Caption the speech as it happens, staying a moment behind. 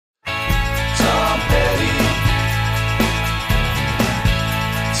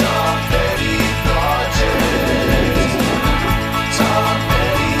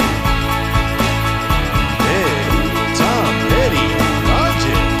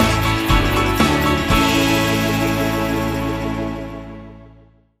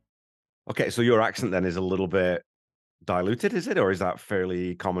Okay, so your accent then is a little bit diluted, is it, or is that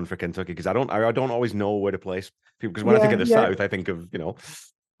fairly common for Kentucky? Because I don't always know where to place people. Because when I think Yeah, of the yeah, South, I think of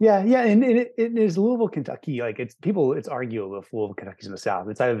yeah. And it is Louisville, Kentucky. Like it's arguable if Louisville, Kentucky's in the South.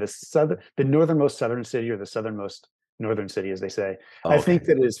 It's either the northernmost southern city or the southernmost northern city, as they say. I Oh, okay. think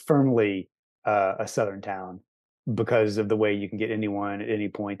that it is firmly a southern town because of the way you can get anyone at any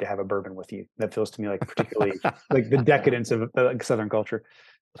point to have a bourbon with you. That feels to me like particularly like the decadence of like southern culture.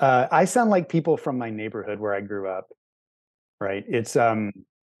 I sound like people from my neighborhood where I grew up, right?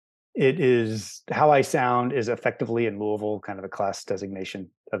 It is how I sound is effectively in Louisville, kind of a class designation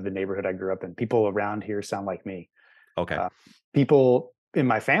of the neighborhood I grew up in. People around here sound like me. Okay. Uh, People in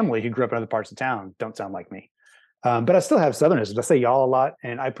my family who grew up in other parts of town don't sound like me. But I still have Southernisms. I say y'all a lot,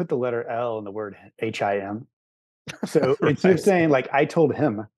 and I put the letter L in the word HIM. So instead of Right. saying like I told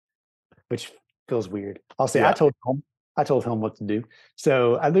him, which feels weird, I'll say I Yeah. told him. I told him what to do.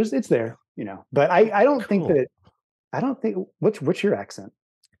 So there's it's there, you know. But I don't think Cool. that I don't think what's your accent?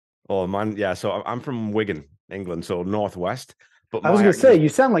 Oh man, yeah. So I'm from Wigan, England, so northwest. But I was my gonna say accent, you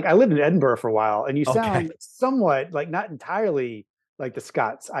sound like I lived in Edinburgh for a while, and you okay. sound somewhat like not entirely like the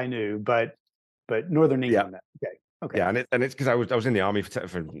Scots I knew, but Northern Yeah. England. Okay, okay. Yeah, and it's because I was in the army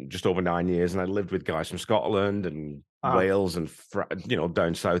for just over 9 years, and I lived with guys from Scotland and Uh, Wales and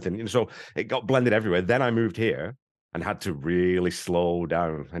down south, and so it got blended everywhere. Then I moved here and had to really slow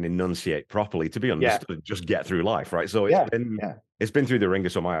down and enunciate properly to be yeah, understood, just get through life, right? So yeah, yeah. it's been through the ringer.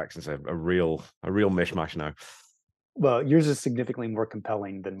 So my accent's a real mishmash now. Well, yours is significantly more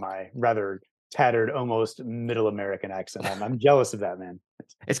compelling than my rather tattered, almost middle American accent. I'm jealous of that, man.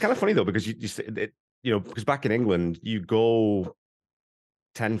 It's kind of funny though because because back in England you go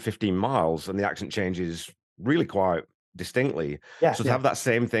 10, 15 miles and the accent changes really quite distinctly. Yeah, So to yeah. have that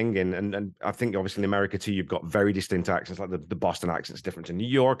same thing and I think obviously in America too, you've got very distinct accents, like the Boston accent's different to New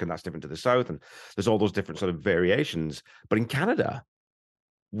York, and that's different to the South, and there's all those different sort of variations. But in Canada,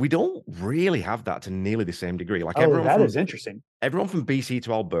 we don't really have that to nearly the same degree. Like Oh, that is interesting. everyone from BC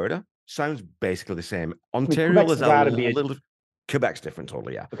to Alberta sounds basically the same. I mean, Ontario Quebec's is a got to be a little Quebec's different,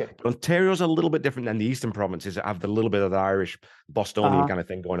 totally, yeah. okay. But Ontario's a little bit different than the eastern provinces that have the little bit of the Irish Bostonian Uh-huh. kind of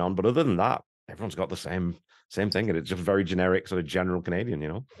thing going on. But other than that, everyone's got the same thing, and it's just very generic, sort of general Canadian, you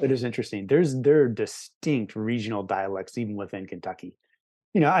know. It is interesting. There are distinct regional dialects even within Kentucky.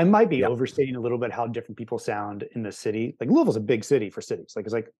 You know, I might be Yeah. overstating a little bit how different people sound in the city. Like Louisville's a big city for cities. Like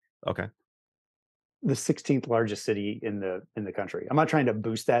it's like Okay. the 16th largest city in the country. I'm not trying to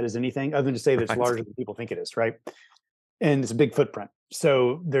boost that as anything other than to say that it's Right. larger than people think it is, right? And it's a big footprint.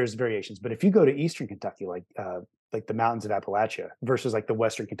 So there's variations. But if you go to Eastern Kentucky, like the mountains of Appalachia versus like the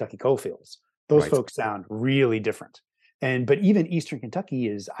Western Kentucky coalfields, those Right. folks sound really different. And but even Eastern Kentucky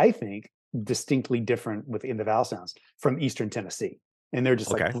is, I think, distinctly different within the vowel sounds from Eastern Tennessee, and they're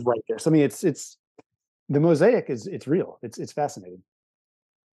just like Okay. right there. So I mean, it's the mosaic is it's real. It's fascinating.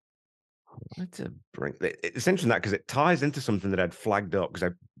 Wanted to bring it's interesting that because it ties into something that I'd flagged up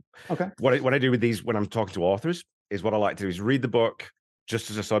because Okay. what I do with these when I'm talking to authors is what I like to do is read the book just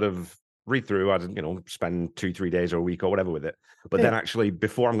as a sort of read through. I'd spend 2, 3 days or a week or whatever with it. But then Yeah. actually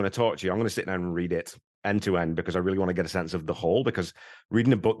before I'm going to talk to you, I'm going to sit down and read it end to end because I really want to get a sense of the whole. Because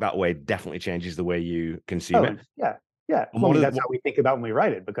reading a book that way definitely changes the way you consume Oh, it. and yeah, yeah. And Well, I what mean, is that's what how we think about when we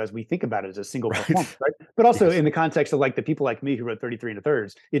write it because we think about it as a single performance, right? right? But also Yes. in the context of like the people like me who wrote 33 and a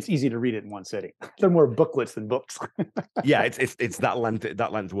thirds, it's easy to read it in one sitting. They're more booklets than books. Yeah, it's that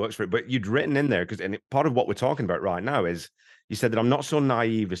length works for it. But you'd written in there because part of what we're talking about right now is you said that I'm not so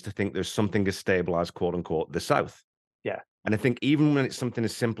naive as to think there's something as stable as quote unquote the South. Yeah, And I think even when it's something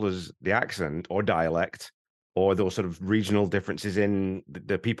as simple as the accent or dialect or those sort of regional differences in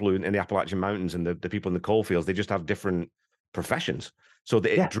the people who in the Appalachian Mountains and the people in the coal fields, they just have different professions. So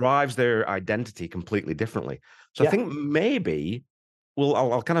that it yeah, drives their identity completely differently. So I yeah. think maybe well,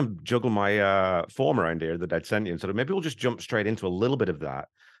 I'll kind of juggle my form around here that I'd sent you. And sort of maybe we'll just jump straight into a little bit of that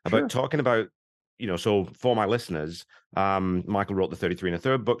about Sure. talking about, so for my listeners, Michael wrote the 33 and a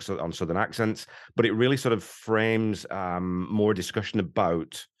third book on Southern accents, but it really sort of frames more discussion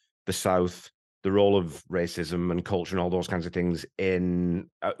about the South, the role of racism and culture and all those kinds of things in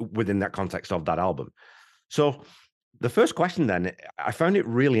within that context of that album. So the first question then, I found it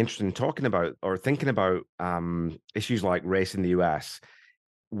really interesting talking about or thinking about issues like race in the US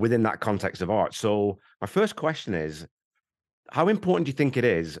within that context of art. So my first question is, how important do you think it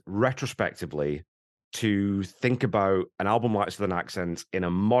is retrospectively to think about an album like Southern Accents in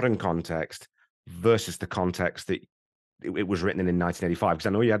a modern context versus the context that it was written in 1985? Because I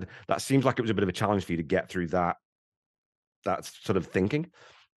know that seems like it was a bit of a challenge for you to get through that sort of thinking.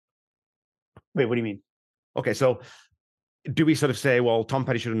 Wait, what do you mean? Okay, so do we sort of say, well, Tom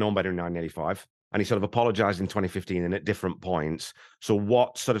Petty should have known better in 1985, and he sort of apologized in 2015 and at different points. So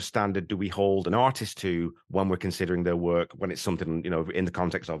what sort of standard do we hold an artist to when we're considering their work, when it's something, in the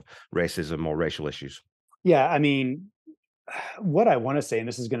context of racism or racial issues? Yeah, I mean, what I want to say, and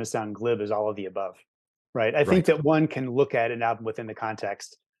this is going to sound glib, is all of the above, right? I think Right. that one can look at an album within the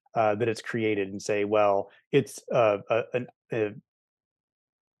context that it's created and say, well, it's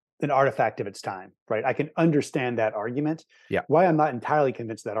an artifact of its time, right? I can understand that argument. Yeah. Why I'm not entirely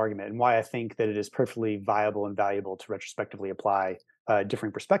convinced of that argument, and why I think that it is perfectly viable and valuable to retrospectively apply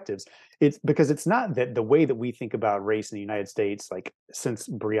different perspectives. It's because it's not that the way that we think about race in the United States, like since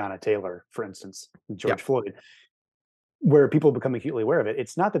Breonna Taylor, for instance, Yeah. George Floyd, where people become acutely aware of it.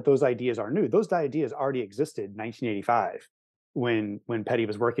 It's not that those ideas are new. Those ideas already existed in 1985 when Petty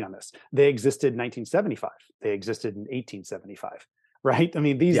was working on this. They existed in 1975. They existed in 1875. Right? I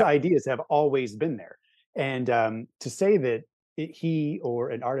mean, these Yeah. ideas have always been there. And to say that he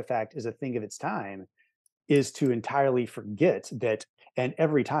or an artifact is a thing of its time is to entirely forget that, and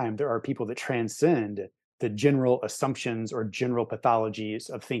every time there are people that transcend the general assumptions or general pathologies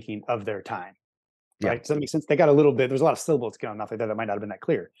of thinking of their time. Yeah. Right? Does that make sense? They got a little bit, there's a lot of syllables going off like that might not have been that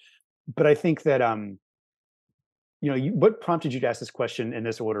clear. But I think that what prompted you to ask this question in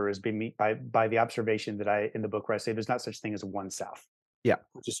this order is by the observation that I in the book where I say there's not such thing as one South. Yeah.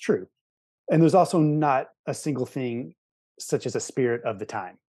 Which is true. And there's also not a single thing such as a spirit of the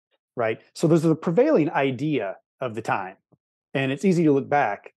time, right? So there's the prevailing idea of the time. And it's easy to look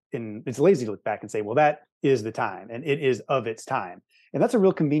back and it's lazy to look back and say, well, that is the time and it is of its time. And that's a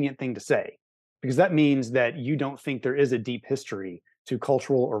real convenient thing to say, because that means that you don't think there is a deep history to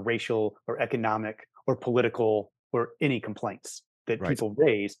cultural or racial or economic or political or any complaints that people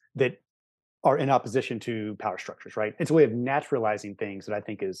raise that are in opposition to power structures, right? It's a way of naturalizing things that I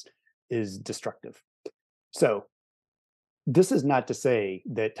think is destructive. So this is not to say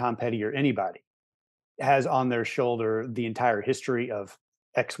that Tom Petty or anybody has on their shoulder the entire history of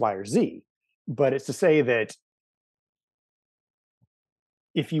X, Y, or Z, but it's to say that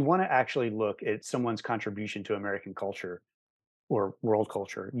if you want to actually look at someone's contribution to American culture or world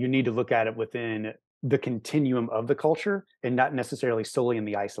culture, you need to look at it within the continuum of the culture and not necessarily solely in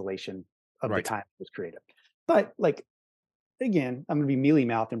the isolation of the time it was created. But like, again, I'm going to be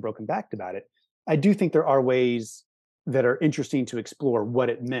mealy-mouthed and broken backed about it. I do think there are ways that are interesting to explore what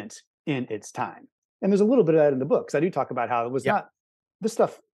it meant in its time. And there's a little bit of that in the books. I do talk about how it was not the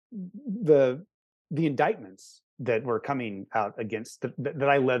stuff, the indictments that were coming out against that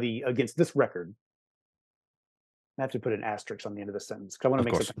I levy against this record. I have to put an asterisk on the end of the sentence because I want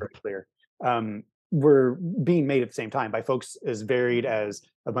to make something very clear. Were being made at the same time by folks as varied as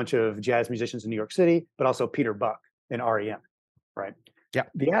a bunch of jazz musicians in New York City, but also Peter Buck and REM, right? Yeah.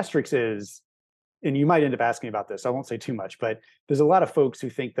 The asterisk is, and you might end up asking about this, I won't say too much, but there's a lot of folks who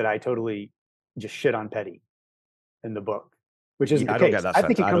think that I totally just shit on Petty in the book, which isn't the case. I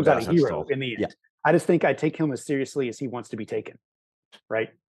think he comes out a hero in the end. Yeah. I just think I take him as seriously as he wants to be taken, right?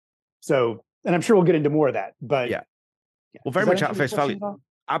 So, and I'm sure we'll get into more of that, but yeah. Well, very much at face value.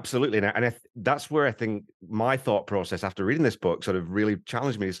 Absolutely. And that's where I think my thought process after reading this book sort of really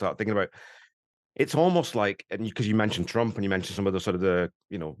challenged me to start thinking about. It's almost like, and because you mentioned Trump and you mentioned some of the sort of the,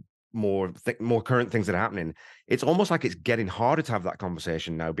 more current things that are happening, it's almost like it's getting harder to have that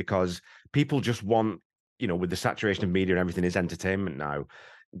conversation now because people just want, with the saturation of media and everything is entertainment now,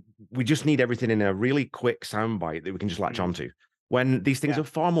 we just need everything in a really quick soundbite that we can just latch onto. When these things are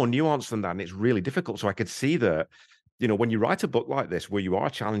far more nuanced than that, and it's really difficult. So I could see that, when you write a book like this, where you are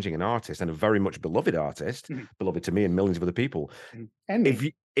challenging an artist and a very much beloved artist, beloved to me and millions of other people,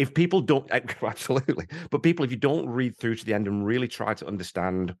 and if people don't, absolutely, but if you don't read through to the end and really try to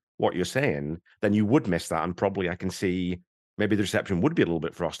understand what you're saying, then you would miss that. And probably I can see maybe the reception would be a little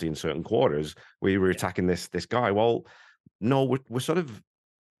bit frosty in certain quarters where you were attacking this guy. Well, no, we're sort of,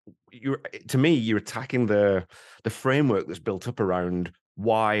 to me, you're attacking the framework that's built up around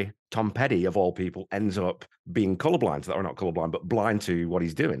why Tom Petty, of all people, ends up being colorblind, or not colorblind, but blind to what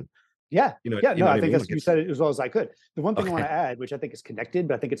he's doing. Yeah. I think that's, you said it as well as I could. The one thing I want to add, which I think is connected,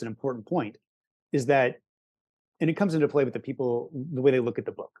 but I think it's an important point, is that, and it comes into play with the people, the way they look at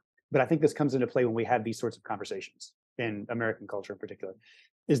the book. But I think this comes into play when we have these sorts of conversations in American culture in particular,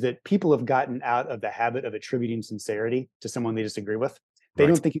 is that people have gotten out of the habit of attributing sincerity to someone they disagree with. They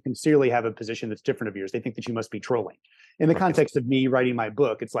don't think you can sincerely have a position that's different of yours. They think that you must be trolling. In the context of me writing my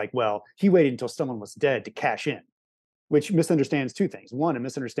book, it's like, well, he waited until someone was dead to cash in, which misunderstands two things. One, it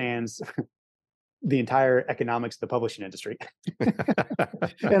misunderstands the entire economics of the publishing industry.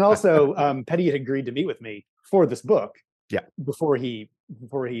 And also, Petty had agreed to meet with me for this book before he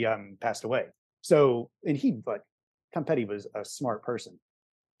passed away. So, and he Tom Petty was a smart person.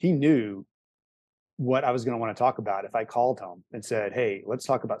 He knew what I was going to want to talk about if I called him and said, "Hey, let's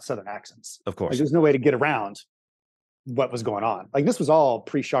talk about Southern accents." Of Like, course. there's no way to get around what was going on. Like, this was all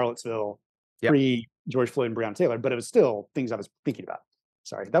pre-Charlottesville, Yep. pre-George Floyd and Breonna Taylor, but it was still things I was thinking about.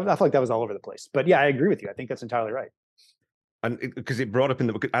 Sorry, I feel like that was all over the place. But yeah, I agree with you. I think that's entirely right. And because it brought up in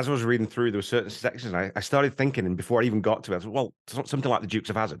the book, as I was reading through, there were certain sections I started thinking, and before I even got to it, I was well, something like the Dukes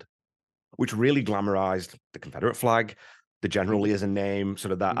of Hazzard, which really glamorized the Confederate flag, the General Lee as a name,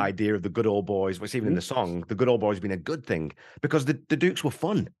 sort of that idea of the good old boys, which even in the song, the good old boys being a good thing, because the Dukes were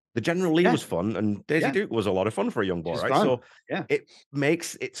fun. The General Lee was fun, and Daisy Duke was a lot of fun for a young boy, right? Fun. So yeah, it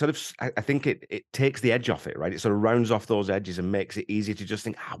makes it sort of, I think it takes the edge off it, right? It sort of rounds off those edges and makes it easier to just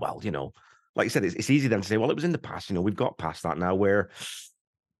think, well, like you said, it's easy then to say, well, it was in the past, we've got past that now, where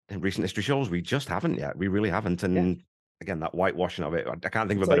in recent history shows we just haven't yet. We really haven't. And again, that whitewashing of it, I can't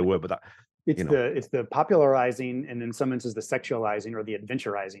think of a better word, but that it's the popularizing, and in some instances the sexualizing or the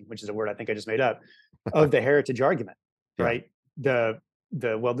adventurizing, which is a word I think I just made up, of the heritage argument, right? The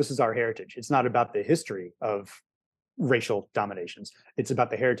well, this is our heritage. It's not about the history of racial dominations. It's about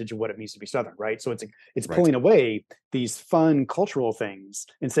the heritage of what it means to be Southern, right? So it's pulling away these fun cultural things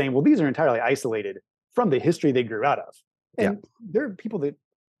and saying, well, these are entirely isolated from the history they grew out of. And there are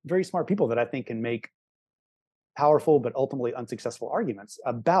very smart people that I think can make powerful but ultimately unsuccessful arguments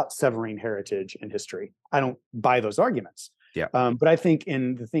about severing heritage and history. I don't buy those arguments. But I think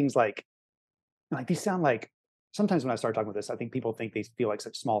in the things like these sound like, sometimes when I start talking about this, I think people think they feel like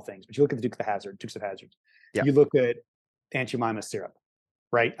such small things. But you look at the Dukes of Hazzard, you look at Aunt Jemima's syrup,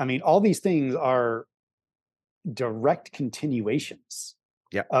 right? I mean, all these things are direct continuations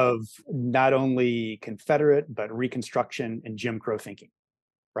of not only Confederate, but Reconstruction and Jim Crow thinking,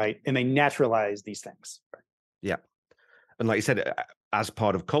 right? And they naturalize these things. Yeah. And like you said, as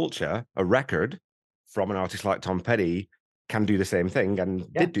part of culture, a record from an artist like Tom Petty can do the same thing,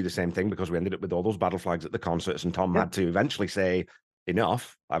 and did do the same thing, because we ended up with all those battle flags at the concerts, and Tom had to eventually say,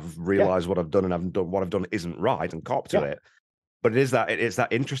 enough, I've realized what I've done, and I've done what I've done isn't right, and cop to it. But it's that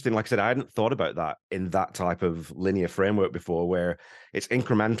interesting, like I said, I hadn't thought about that in that type of linear framework before, where it's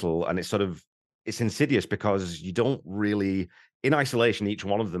incremental and it's insidious, because you don't really, in isolation, each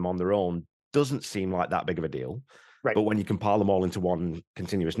one of them on their own doesn't seem like that big of a deal. Right. But when you compile them all into one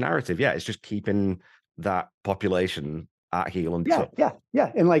continuous narrative, it's just keeping that population at heel. And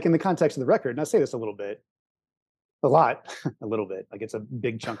and like in the context of the record, and I say this a lot, like it's a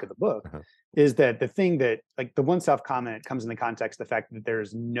big chunk of the book, is that the thing that, like, the One South comment comes in the context of the fact that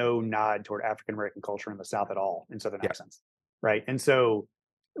there's no nod toward African American culture in the South at all in Southern accents, right? And so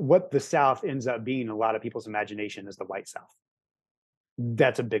what the South ends up being in a lot of people's imagination is the white South.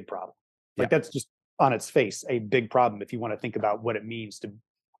 That's a big problem. Like, that's just on its face a big problem if you want to think about what it means to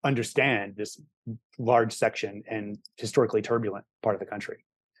understand this large section and historically turbulent part of the country.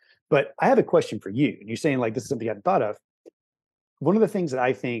 But I have a question for you. And you're saying, like, this is something I hadn't thought of. One of the things that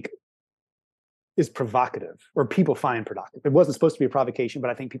I think is provocative, or people find provocative, it wasn't supposed to be a provocation, but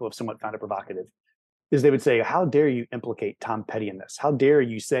I think people have somewhat found it provocative, is they would say, how dare you implicate Tom Petty in this? How dare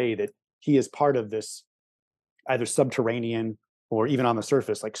you say that he is part of this either subterranean or even on the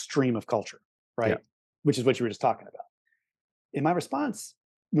surface, like, stream of culture, right? Which is what you were just talking about. And my response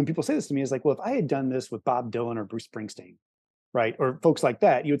when people say this to me is like, well, if I had done this with Bob Dylan or Bruce Springsteen, right, or folks like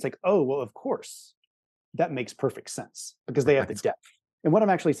that, you would say, oh, well, of course, that makes perfect sense, because they have the depth. And what I'm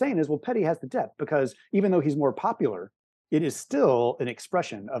actually saying is, well, Petty has the depth, because even though he's more popular, it is still an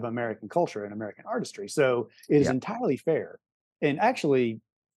expression of American culture and American artistry. So it is entirely fair. And actually,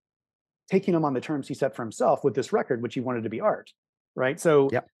 taking him on the terms he set for himself with this record, which he wanted to be art, right? So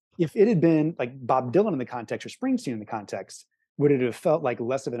if it had been like Bob Dylan in the context or Springsteen in the context, would it have felt like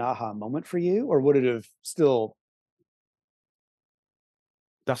less of an aha moment for you, or would it have still?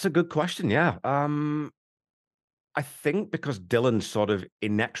 That's a good question. I think because Dylan's sort of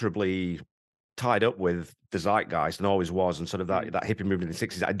inexorably tied up with the zeitgeist and always was, and sort of that hippie movement in the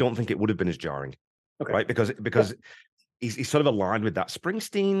 60s, I don't think it would have been as jarring. Right? Because he's sort of aligned with that.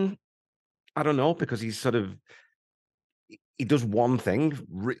 Springsteen, I don't know, because he's sort of, he does one thing,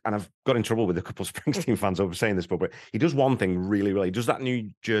 and I've got in trouble with a couple of Springsteen fans over saying this, but he does one thing really, really, he does that New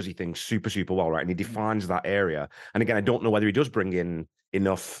Jersey thing super, super well, right? And he defines that area. And again, I don't know whether he does bring in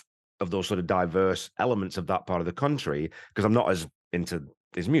enough of those sort of diverse elements of that part of the country, because I'm not as into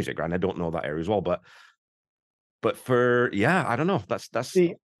his music, right? And I don't know that area as well. But for, I don't know. That's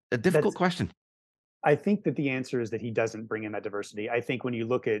a difficult question. I think that the answer is that he doesn't bring in that diversity. I think when you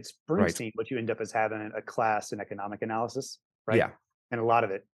look at Springsteen, what you end up is having a class and economic analysis, right? Yeah. And a lot of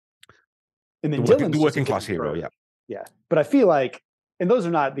it. And then the working class hero, yeah. But I feel like, and those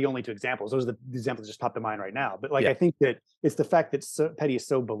are not the only two examples. Those are the examples that just popped to mind right now. But like, Yeah. I think that it's the fact that Petty is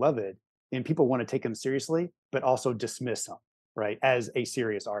so beloved and people want to take him seriously, but also dismiss him, right, as a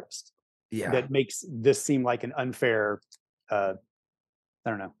serious artist. Yeah. That makes this seem like an unfair, I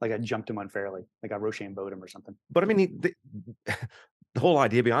don't know, like I jumped him unfairly, like I Rochambeau'd him or something. But I mean, the whole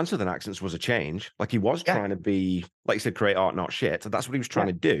idea behind Southern Accents was a change. Like he was Yeah. trying to be, like you said, create art, not shit. That's what he was trying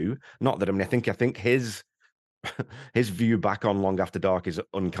to do. Not that, I mean, I think his his view back on Long After Dark is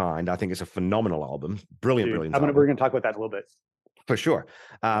unkind. I think it's a phenomenal album. Brilliant, Dude, brilliant we're album. going to talk about that a little bit. For sure.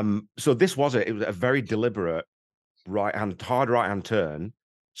 So this was it was a very deliberate hard right hand turn.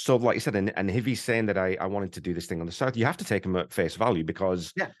 So, like you said, and if he's saying that I wanted to do this thing on the South, you have to take him at face value,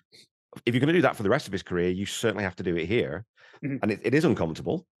 because if you're going to do that for the rest of his career, you certainly have to do it here. Mm-hmm. And it is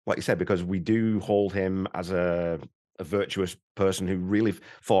uncomfortable, like you said, because we do hold him as a virtuous person who really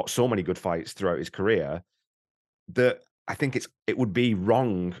fought so many good fights throughout his career, that I think it would be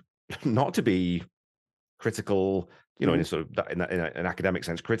wrong not to be critical, in a sort of in an academic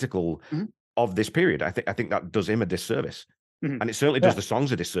sense, critical of this period. I think that does him a disservice. And it certainly does the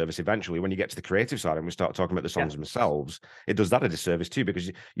songs a disservice eventually when you get to the creative side and we start talking about the songs themselves. It does that a disservice too,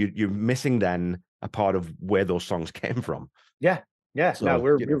 because you're missing then a part of where those songs came from. Yeah. So, no,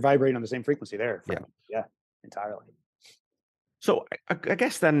 we're vibrating on the same frequency there. Yeah, entirely. So I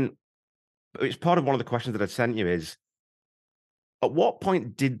guess then it's part of one of the questions that I'd sent you is, at what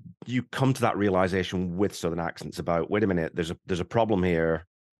point did you come to that realization with Southern Accents about, wait a minute, there's a problem here.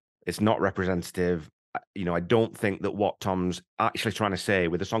 It's not representative. I don't think that what Tom's actually trying to say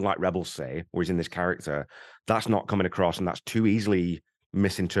with a song like Rebels Say, where he's in this character, that's not coming across, and that's too easily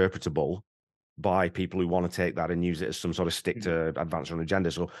misinterpretable by people who want to take that and use it as some sort of stick to advance their own agenda.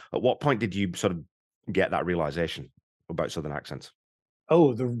 So at what point did you sort of get that realization about Southern Accents?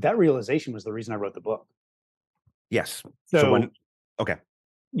 Oh, that realization was the reason I wrote the book. Yes. So okay.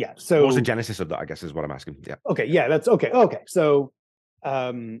 Yeah. So what was the genesis of that, I guess, is what I'm asking. Yeah. Okay. Yeah, that's okay. Okay. So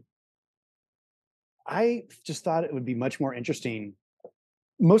I just thought it would be much more interesting.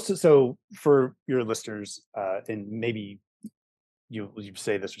 So for your listeners, and maybe you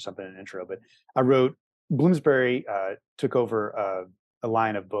say this or something in an intro, but I wrote, Bloomsbury took over a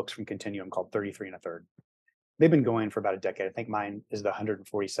line of books from Continuum called 33 1/3. They've been going for about a decade. I think mine is the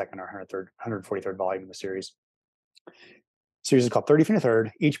 142nd or 143rd volume in the series. Series is called 33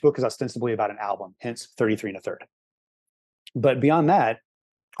 1/3. Each book is ostensibly about an album, hence 33 1/3. But beyond that,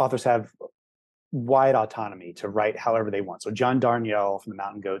 authors have wide autonomy to write however they want. So John Darnielle from the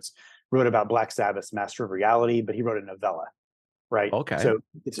Mountain Goats wrote about Black Sabbath's Master of Reality, but he wrote a novella, right? Okay. So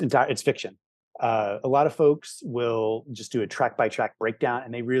it's fiction. A lot of folks will just do a track by track breakdown,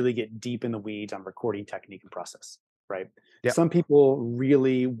 and they really get deep in the weeds on recording technique and process, right? Yep. Some people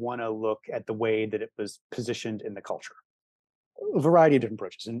really want to look at the way that it was positioned in the culture. A variety of different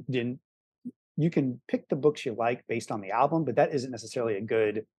approaches, and you can pick the books you like based on the album, but that isn't necessarily a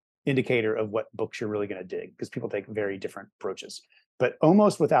good indicator of what books you're really going to dig, because people take very different approaches. But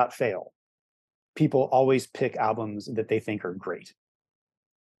almost without fail, people always pick albums that they think are great,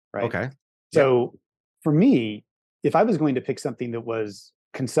 right? Okay. So for me, if I was going to pick something that was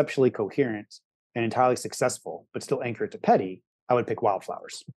conceptually coherent and entirely successful, but still anchored to Petty, I would pick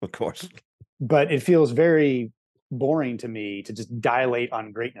Wildflowers. Of course. But it feels very boring to me to just dilate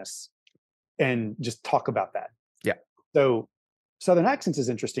on greatness and just talk about that. Yeah. So Southern Accents is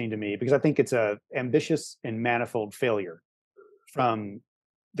interesting to me because I think it's a ambitious and manifold failure from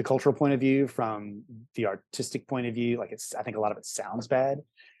the cultural point of view, from the artistic point of view. Like, I think a lot of it sounds bad.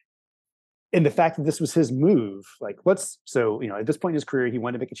 And the fact that this was his move, like, at this point in his career, he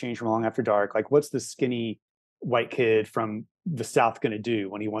wanted to make a change from Long After Dark. Like, what's the skinny white kid from the South going to do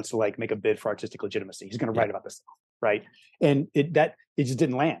when he wants to like make a bid for artistic legitimacy? He's going to write about the South, right? And it just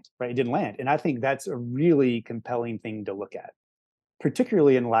didn't land, right? It didn't land. And I think that's a really compelling thing to look at,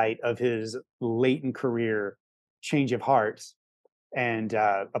 particularly in light of his late in career change of heart and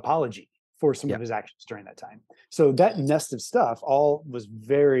apology for some of his actions during that time. So that nest of stuff all was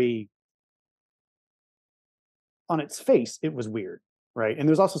very, on its face, it was weird, right? And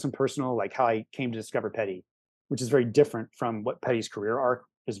there's also some personal, like how I came to discover Petty, which is very different from what Petty's career arc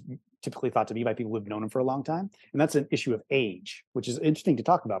is typically thought to be by people who've known him for a long time. And that's an issue of age, which is interesting to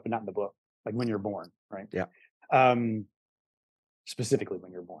talk about, but not in the book, like when you're born, right? Yeah. Specifically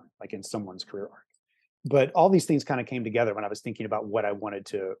when you're born, like in someone's career arc. But all these things kind of came together when I was thinking about what I wanted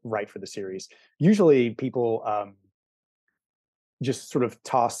to write for the series. Usually people just sort of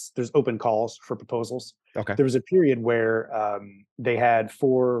there's open calls for proposals. Okay. There was a period where they had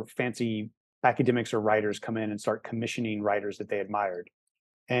 4 fancy academics or writers come in and start commissioning writers that they admired.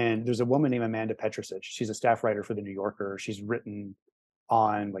 And there's a woman named Amanda Petrusich. She's a staff writer for The New Yorker. She's written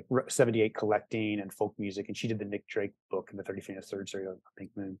on like 78 collecting and folk music. And she did the Nick Drake book in the 33 and a third series of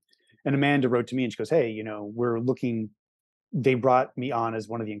Pink Moon. And Amanda wrote to me and she goes, hey, you know, they brought me on as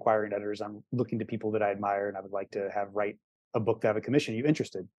one of the inquiring editors. I'm looking to people that I admire and I would like to have write a book to have a commission. Are you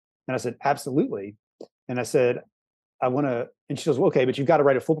interested? And I said, absolutely. And I said, I want to, and she goes, well, okay, but you've got to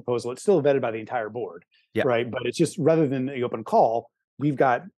write a full proposal. It's still vetted by the entire board, right? But it's just, rather than the open call, we've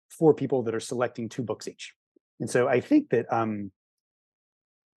got 4 people that are selecting 2 books each. And so I think that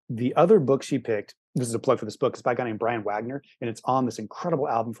the other book she picked, this is a plug for this book, it's by a guy named Brian Wagner, and it's on this incredible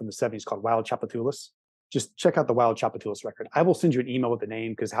album from the 70s called Wild Tchoupitoulas. Just check out the Wild Tchoupitoulas record. I will send you an email with the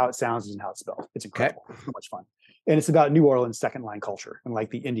name because how it sounds isn't how it's spelled. It's incredible. It's so much fun. And it's about New Orleans second line culture and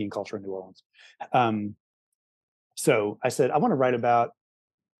like the Indian culture in New Orleans. So I said, I want to write about,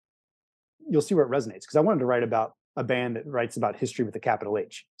 you'll see where it resonates, because I wanted to write about a band that writes about history with a capital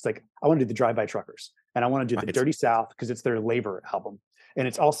H. It's like, I want to do the Drive-By Truckers, and I want to do the Dirty South because it's their labor album. And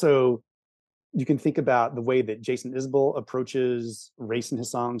it's also, you can think about the way that Jason Isbell approaches race in his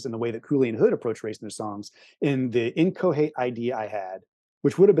songs and the way that Cooley and Hood approach race in their songs. And the incoherent idea I had,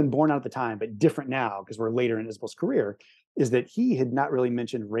 which would have been born out at the time, but different now because we're later in Isbell's career, is that he had not really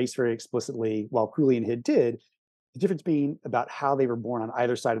mentioned race very explicitly, while Cooley and Hood did. The difference being about how they were born on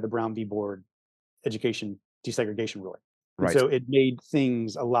either side of the Brown v. Board education desegregation ruling. Right. So it made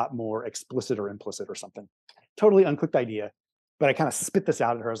things a lot more explicit or implicit or something. Totally uncooked idea. But I kind of spit this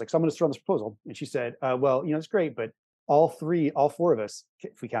out at her. I was like, so I'm going to throw this proposal. And she said, well, you know, it's great, but all 4 of us,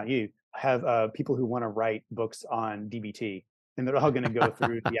 if we count you, have people who want to write books on DBT, and they're all going to go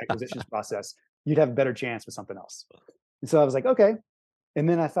through the acquisitions process. You'd have a better chance with something else. And so I was like, okay. And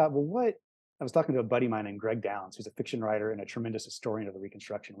then I thought, well, what? I was talking to a buddy of mine named Greg Downs, who's a fiction writer and a tremendous historian of the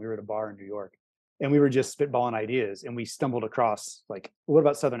Reconstruction. We were at a bar in New York, and we were just spitballing ideas, and we stumbled across, like, what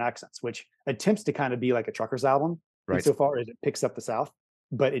about Southern Accents, which attempts to kind of be like a trucker's album, right, so far as it picks up the South,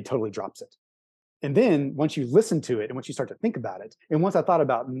 but it totally drops it. And then once you listen to it and once you start to think about it, and once I thought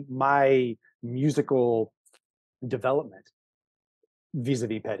about my musical development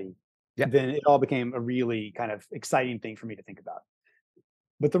vis-a-vis Petty, then it all became a really kind of exciting thing for me to think about.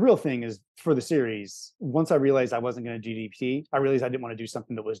 But the real thing is, for the series, once I realized I wasn't going to do DBT, I realized I didn't want to do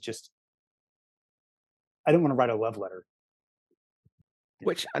something that was just, I didn't want to write a love letter.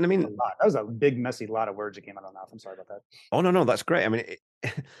 Which, and I mean, that was a big, messy lot of words that came out of my mouth. I'm sorry about that. Oh, no, that's great. I mean,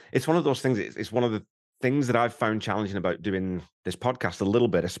 it's one of those things. It's one of the things that I've found challenging about doing this podcast a little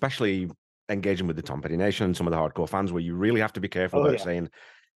bit, especially engaging with the Tom Petty Nation and some of the hardcore fans, where you really have to be careful about saying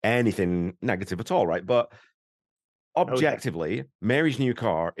anything negative at all, right? But objectively, Mary's New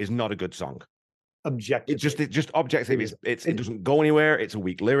Car is not a good song. Objectively. It just objectively, it doesn't go anywhere. It's a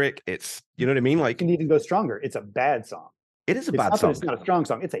weak lyric. It's, you know what I mean? Like, it can even go stronger. It's a bad song. It is a bad song. It's not a strong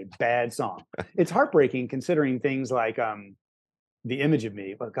song. It's a bad song. It's heartbreaking considering things like The Image of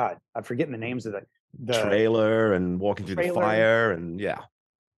Me. Oh God, I'm forgetting the names of the Trailer and Walking Through the Fire, and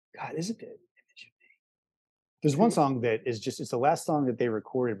God, is it The Image of Me? There's one song that is just, it's the last song that they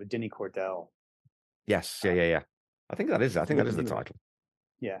recorded with Denny Cordell. Yes, yeah. I think that is the title.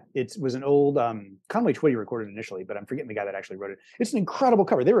 Yeah, it was an old Conway Twitty recorded initially, but I'm forgetting the guy that actually wrote it. It's an incredible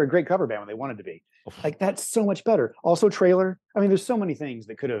cover. They were a great cover band when they wanted to be. Like, that's so much better. Also, Trailer. I mean, there's so many things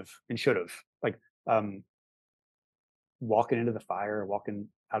that could have and should have. Like Walking Into the Fire, Walking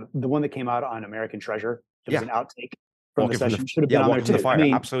Out. The one that came out on American Treasure. It was an outtake from the session. Should have been on there too. The Fire. I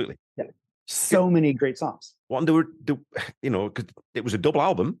mean, absolutely. Yeah, so many great songs. Well, and because it was a double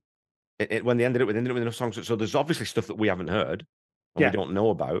album. When they ended up with enough songs, so there's obviously stuff that we haven't heard. We don't know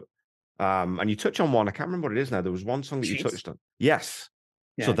about. And you touch on one, I can't remember what it is now. There was one song that you touched on. Yes.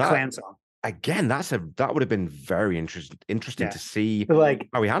 Yeah, so that Clan song. Again, that would have been very interesting to see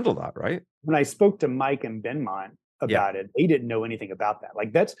how we handle that, right? When I spoke to Mike and Benmont about it, they didn't know anything about that.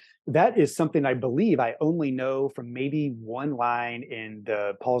 Like, that is something I believe I only know from maybe one line in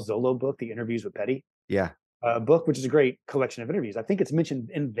the Paul Zollo book, The Interviews with Petty. Book, which is a great collection of interviews. I think it's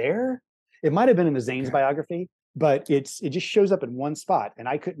mentioned in there. It might have been in the Zane's biography. But it just shows up in one spot, and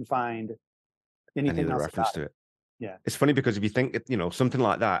I couldn't find anything else reference to it. Yeah, it's funny because if you think, something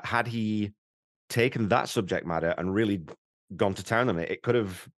like that, had he taken that subject matter and really gone to town on it, it could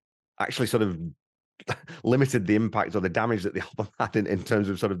have actually sort of limited the impact or the damage that the album had in terms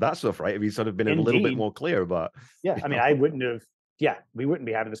of sort of that stuff, right? If he's sort of been a little bit more clear, but I mean, I wouldn't have. Yeah, we wouldn't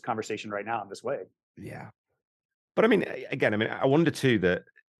be having this conversation right now in this way. Yeah, but I mean, again, I wonder too that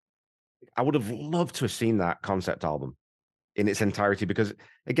I would have loved to have seen that concept album in its entirety, because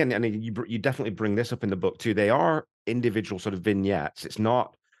again, I mean, you definitely bring this up in the book too. They are individual sort of vignettes. It's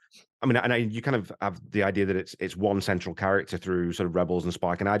not, you kind of have the idea that it's one central character through sort of Rebels and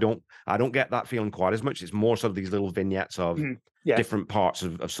Spark, and I don't get that feeling quite as much. It's more sort of these little vignettes of different parts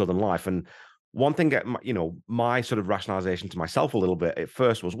of Southern life. And one thing, you know, my sort of rationalization to myself a little bit at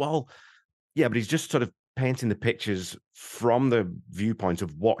first was, well, yeah, but he's just sort of painting the pictures from the viewpoint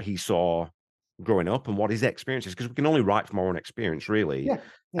of what he saw growing up and what his experience is, because we can only write from our own experience, really. Yeah.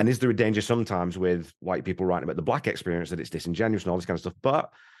 And is there a danger sometimes with white people writing about the black experience that it's disingenuous and all this kind of stuff? But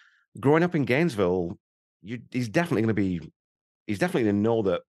growing up in Gainesville, he's definitely going to know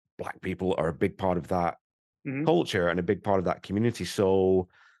that black people are a big part of that culture and a big part of that community. So,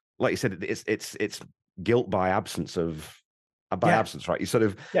 like you said, it's guilt by absence, right? You sort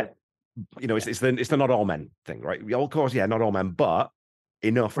of, you know, it's the not all men thing, right? Of course, yeah, not all men, but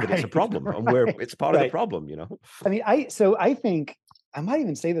enough that it's a problem, and it's part of the problem, you know. I mean, I think I might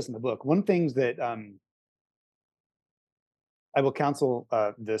even say this in the book. One things that I will counsel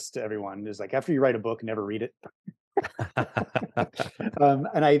this to everyone is, like, after you write a book, never read it.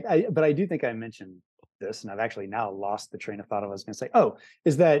 But I do think I mentioned this, and I've actually now lost the train of thought I was going to say. Oh,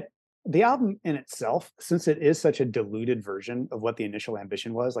 is that the album in itself, since it is such a diluted version of what the initial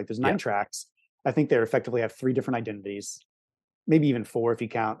ambition was, like there's 9 tracks. I think they effectively have 3 different identities, maybe even 4 if you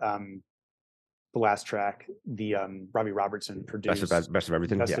count the last track, the Robbie Robertson produced Best of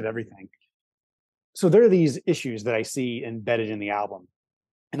Everything. Best of Everything. So there are these issues that I see embedded in the album,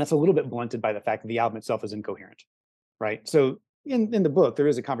 and that's a little bit blunted by the fact that the album itself is incoherent, right? So in the book, there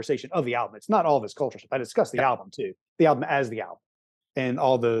is a conversation of the album. It's not all this culture stuff. I discuss the album too, the album as the album, and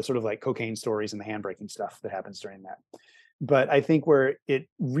all the sort of like cocaine stories and the handbraking stuff that happens during that. But I think where it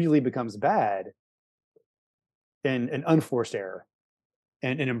really becomes bad and an unforced error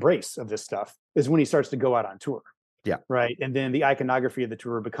and an embrace of this stuff is when he starts to go out on tour. Yeah. Right. And then the iconography of the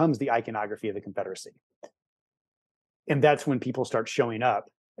tour becomes the iconography of the Confederacy. And that's when people start showing up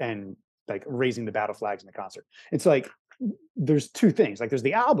and like raising the battle flags in the concert. It's like there's 2 things. Like there's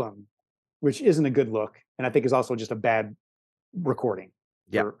the album, which isn't a good look, and I think is also just a bad recording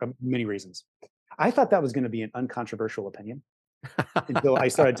for many reasons. I thought that was going to be an uncontroversial opinion until I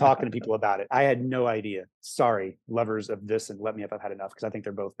started talking to people about it. I had no idea. Sorry, lovers of this and Let Me Up, I've had enough, because I think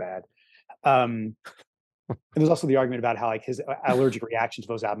they're both bad. And there's also the argument about how like his allergic reaction to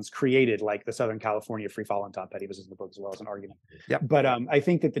those albums created like the Southern California Free Fall, and Tom Petty was in the book as well as an argument. Yeah. But I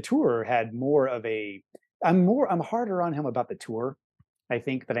think that the tour had more of a. I'm harder on him about the tour, I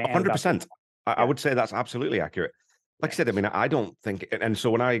think, than I am 100%. I would say that's absolutely accurate. Like I said, I mean, I don't think, and so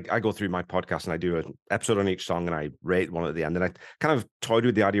when I go through my podcast and I do an episode on each song and I rate one at the end, and I kind of toyed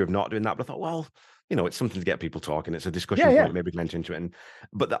with the idea of not doing that, but I thought, well, you know, it's something to get people talking. It's a discussion point, maybe we can enter into it.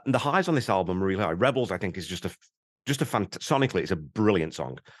 But the highs on this album are really high. Rebels, I think, is just a sonically, it's a brilliant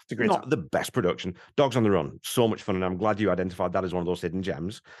song. It's a great song. The best production. Dogs on the Run, so much fun, and I'm glad you identified that as one of those hidden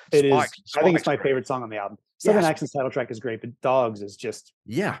gems. Spikes, I think it's my favorite song on the album. Southern Accents title track is great, but Dogs is just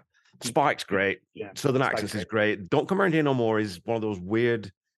Spike's great. Southern Accents is great. Don't Come Around Here No More is one of those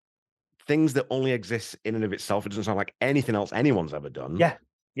weird things that only exists in and of itself. It doesn't sound like anything else anyone's ever done.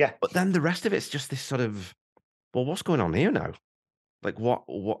 Yeah. But then the rest of it's just this sort of, well, what's going on here now? Like what,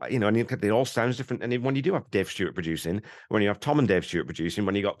 you know, and it all sounds different. And when you do have Dave Stewart producing, when you have Tom and Dave Stewart producing,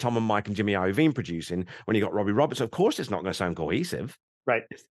 when you got Tom and Mike and Jimmy Iovine producing, when you got Robbie Robertson, of course, it's not going to sound cohesive. Right.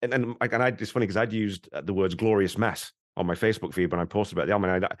 And it's funny because I'd used the words glorious mess on my Facebook feed when I posted about the album.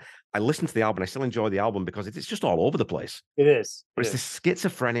 And I listened to the album. I still enjoy the album because it's just all over the place. It is. But it's this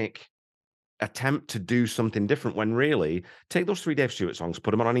schizophrenic attempt to do something different when really take those 3 Dave Stewart songs, put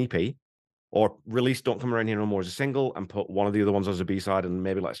them on an EP, or release Don't Come Around Here No More as a single and put one of the other ones as a B-side, and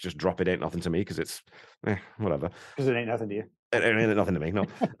maybe let's just drop It Ain't Nothing to Me because it's whatever. Because it ain't nothing to you. It ain't nothing to me, no.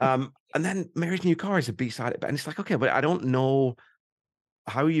 And then Mary's New Car is a B-side, and it's like, okay, but I don't know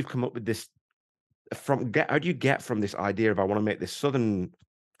how you've come up with this how do you get from this idea of I want to make this Southern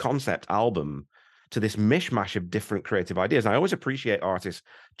concept album to this mishmash of different creative ideas. And I always appreciate artists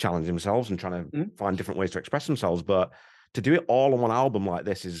challenging themselves and trying to find different ways to express themselves, but to do it all on one album like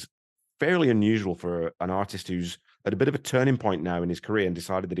this is fairly unusual for an artist who's at a bit of a turning point now in his career and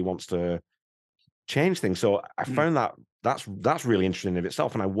decided that he wants to change things. So I found that's really interesting in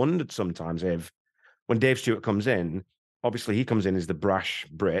itself. And I wondered sometimes if when Dave Stewart comes in, obviously he comes in as the brash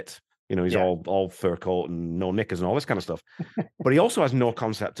Brit, you know, he's all fur coat and no knickers and all this kind of stuff. But he also has no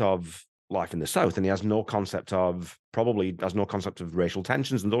concept of life in the South, and he has no concept of racial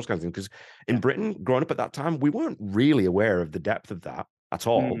tensions and those kinds of things. Because in Britain, growing up at that time, we weren't really aware of the depth of that at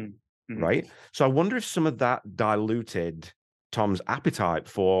all, right? So I wonder if some of that diluted Tom's appetite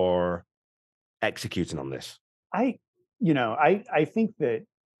for executing on this. I think that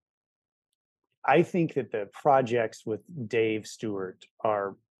the projects with Dave Stewart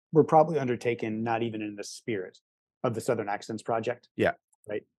were probably undertaken not even in the spirit of the Southern Accents project. Yeah.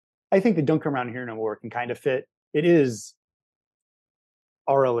 Right. I think that Don't Come Around Here No More can kind of fit. It is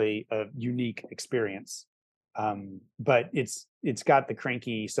orally a unique experience. But it's got the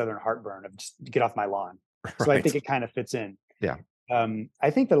cranky Southern heartburn of just get off my lawn. So I Right. think it kind of fits in. Yeah.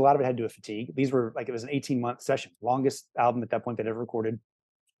 I think that a lot of it had to do with fatigue. These were like, it was an 18-month session, longest album at that point they'd ever recorded.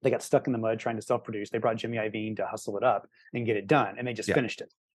 They got stuck in the mud trying to self-produce. They brought Jimmy Iovine to hustle it up and get it done, and they just Yeah. finished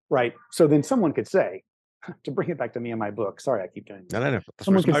it. Right. So then someone could say, to bring it back to me in my book, sorry, I keep doing this. No.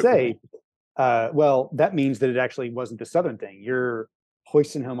 Someone could say, well, that means that it actually wasn't the Southern thing. You're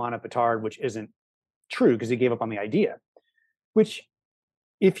hoisting him on a petard, which isn't true because he gave up on the idea. Which,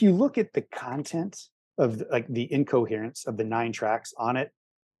 if you look at the content of like the incoherence of the 9 tracks on it,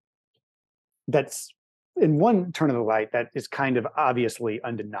 that's in one turn of the light that is kind of obviously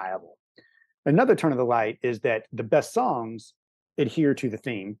undeniable. Another turn of the light is that the best songs adhere to the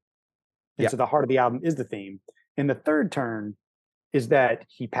theme, and so the heart of the album is the theme. And the third turn is that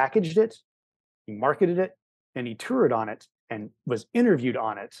he packaged it, he marketed it, and he toured on it and was interviewed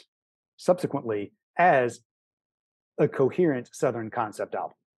on it subsequently as a coherent Southern concept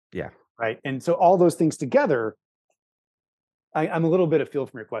album. Yeah. Right. And so all those things together, I'm a little bit afield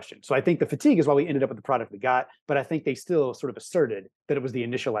from your question. So I think the fatigue is why we ended up with the product we got, but I think they still sort of asserted that it was the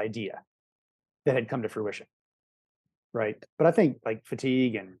initial idea that had come to fruition. Right. But I think like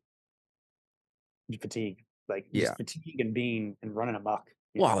fatigue, just fatigue and being and running amok.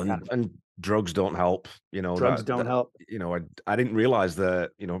 Well, and drugs don't help, drugs don't help. I didn't realize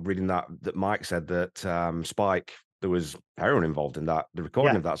that, reading that Mike said that Spike, there was heroin involved in that, the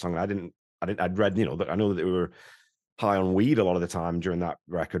recording of that song. I'd read, that I know that they were high on weed a lot of the time during that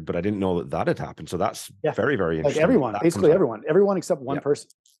record, but I didn't know that had happened. So that's very, very interesting. Like everyone, basically everyone except one person,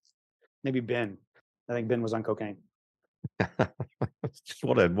 maybe Ben. I think Ben was on cocaine. Just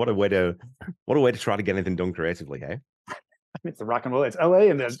what a way to try to get anything done creatively, hey? It's the rock and roll. It's LA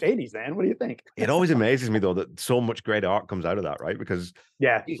in the 80s, man. What do you think? It always amazes me though that so much great art comes out of that, right? Because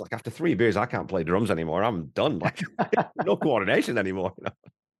like after 3 beers, I can't play drums anymore. I'm done. Like no coordination anymore.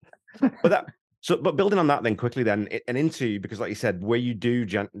 But building on that then quickly then and into, because like you said, where you do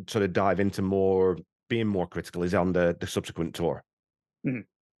sort of dive into being more critical is on the subsequent tour. Mm-hmm.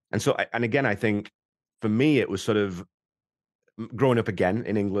 And so, and again, I think for me, it was sort of growing up again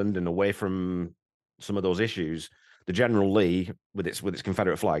in England and away from some of those issues. The General Lee with its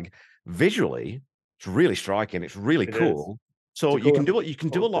Confederate flag, visually, it's really striking. It's really cool. So you can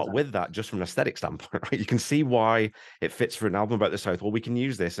do a lot with that just from an aesthetic standpoint, right? You can see why it fits for an album about the South. Well, we can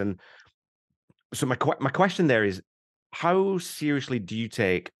use this. And so my question there is, how seriously do you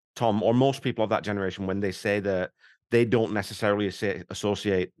take, Tom, or most people of that generation, when they say that they don't necessarily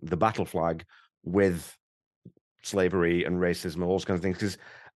associate the battle flag with slavery and racism, all those kinds of things? Because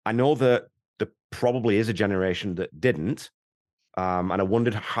I know that there probably is a generation that didn't, and I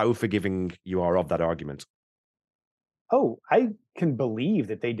wondered how forgiving you are of that argument. Oh, I can believe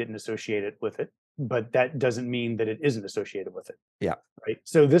that they didn't associate it with it, but that doesn't mean that it isn't associated with it. Yeah. Right.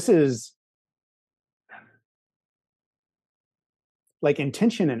 So this is like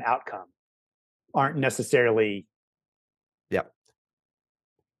intention and outcome aren't necessarily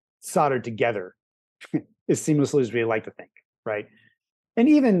soldered together as seamlessly as we like to think, right? And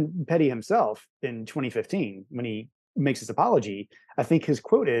even Petty himself in 2015, when he makes his apology, I think his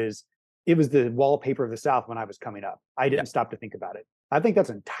quote is, "It was the wallpaper of the South when I was coming up. I didn't stop to think about it." I think that's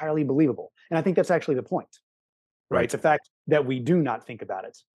entirely believable. And I think that's actually the point, right? It's the fact that we do not think about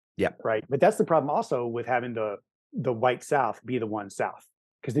it. Yeah. Right. But that's the problem also with having the white South be the one South,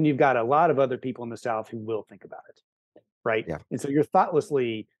 because then you've got a lot of other people in the South who will think about it. Right. Yeah. And so you're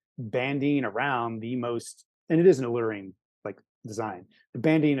thoughtlessly bandying around the most, and it is an alluring like design, the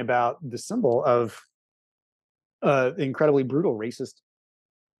bandying about the symbol of incredibly brutal racist,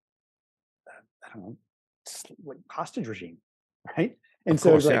 I don't know, like hostage regime. Right. And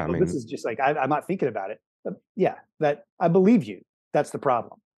so it's like, this is just like, I'm not thinking about it. That I believe you. That's the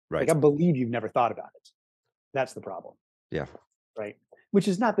problem. Right. Like I believe you've never thought about it. That's the problem. Yeah. Right. Which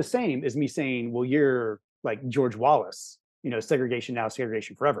is not the same as me saying, well, you're like George Wallace, segregation now,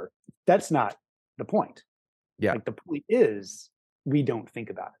 segregation forever. That's not the point. Yeah. Like the point is we don't think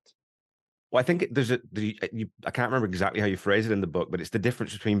about it. Well, I think there's I can't remember exactly how you phrase it in the book, but it's the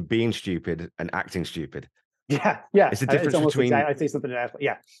difference between being stupid and acting stupid. Yeah. It's the difference between. I'd say something.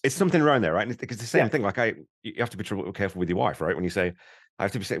 It's something around there, right? Because it's the same thing. Like you have to be careful with your wife, right? When you say, I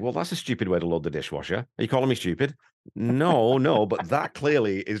have to be saying, well, that's a stupid way to load the dishwasher. Are you calling me stupid? No, but that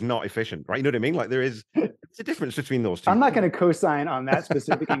clearly is not efficient, right? You know what I mean? Like it's a difference between those two. I'm not going to co-sign on that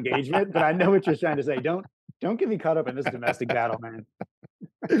specific engagement, but I know what you're trying to say. Don't get me caught up in this domestic battle, man.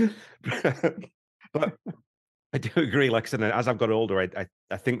 But I do agree. Like I said, as I've got older,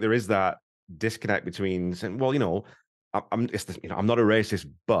 I think there is that disconnect between saying, well, I'm not a racist,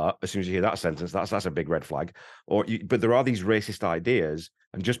 but as soon as you hear that sentence, that's a big red flag. But there are these racist ideas,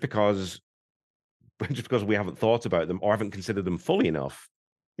 and just because we haven't thought about them or haven't considered them fully enough,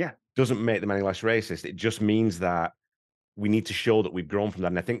 Yeah. doesn't make them any less racist. It just means that we need to show that we've grown from that.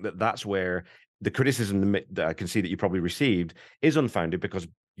 And I think that that's where the criticism that I can see that you probably received is unfounded, because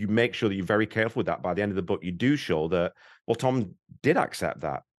you make sure that you're very careful with that. By the end of the book, you do show that, well, Tom did accept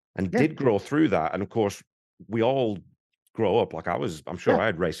that and Yeah. did grow through that. And of course, we all grow up. Like I'm sure I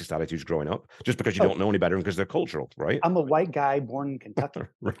had racist attitudes growing up, just because you don't know any better and because they're cultural, right? I'm a white guy born in Kentucky.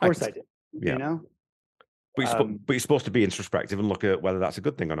 Right. Of course I did. Yeah. You know? But you're supposed to be introspective and look at whether that's a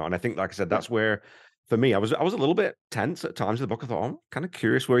good thing or not. And I think, like I said, that's where, for me, I was a little bit tense at times in the book. I thought, I'm kind of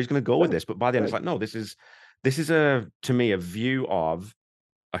curious where he's going to go with this. But by the end, it's like, no, this is to me, a view of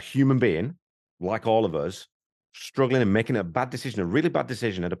a human being, like all of us, struggling and making a bad decision, a really bad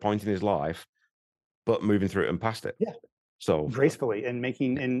decision at a point in his life, but moving through it and past it. Yeah. So gracefully and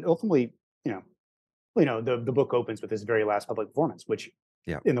making, and ultimately, the book opens with his very last public performance, which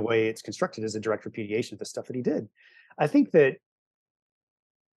in the way it's constructed is a direct repudiation of the stuff that he did. I think that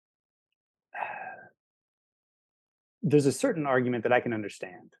there's a certain argument that I can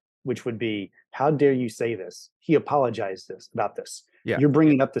understand, which would be, how dare you say this? He apologized about this. Yeah. You're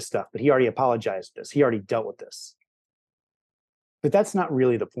bringing up this stuff, but he already apologized this. He already dealt with this. But that's not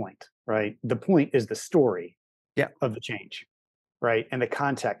really the point, right? The point is the story of the change, right? And the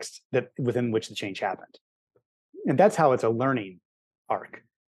context that within which the change happened. And that's how it's a learning arc.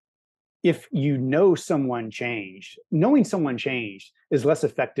 If you know someone changed, knowing someone changed is less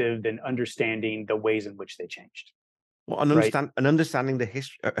effective than understanding the ways in which they changed. Well, and understanding the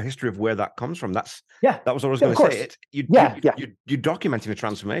history of where that comes from. That was what I was going to say. You're documenting a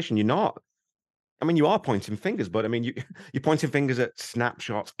transformation. You're not. I mean, you are pointing fingers, but I mean, you're pointing fingers at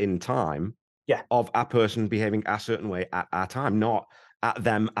snapshots in time of a person behaving a certain way at a time, not at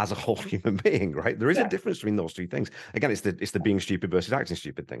them as a whole human being, right? There is a difference between those two things. Again, it's the being stupid versus acting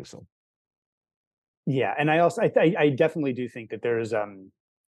stupid thing. So, yeah, and I definitely do think that there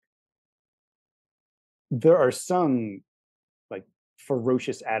are some like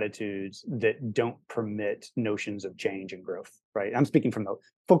ferocious attitudes that don't permit notions of change and growth, right? I'm speaking from the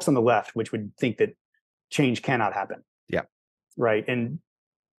folks on the left, which would think that change cannot happen. Yeah. Right. And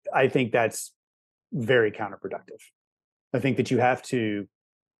I think that's very counterproductive. I think that you have to,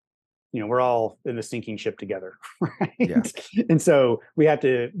 we're all in the sinking ship together, right? Yeah. And so we have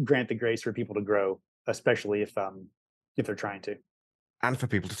to grant the grace for people to grow, especially if they're trying to. And for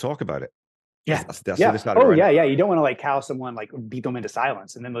people to talk about it. Yeah. That's the other side of it, right? Yeah. You don't want to like cow someone, like beat them into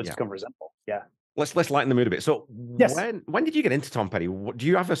silence and then they'll just become resentful. Yeah. Let's lighten the mood a bit. So when did you get into Tom Petty? Do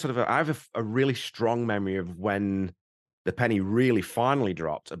you have I have a really strong memory of when the penny really finally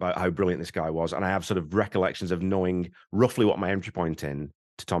dropped about how brilliant this guy was. And I have sort of recollections of knowing roughly what my entry point to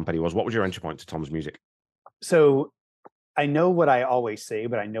Tom Petty was. What was your entry point to Tom's music? So I know what I always say,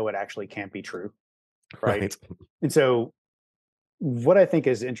 but I know it actually can't be true. Right. And so what I think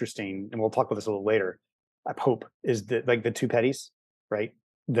is interesting, and we'll talk about this a little later, I hope, is that like the two Pettys, right?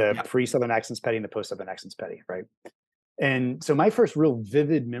 The pre-Southern Accents Petty and the post-Southern Accents Petty, right? And so my first real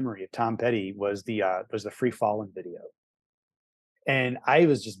vivid memory of Tom Petty was the Free Fallin' video. And I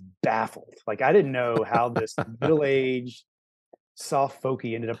was just baffled. Like, I didn't know how this middle-aged, soft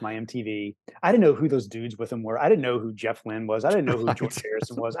folky ended up on my MTV. I didn't know who those dudes with him were. I didn't know who Jeff Lynne was. I didn't know who George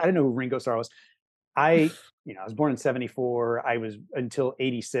Harrison was. I didn't know who Ringo Starr was. I was born in 74. Until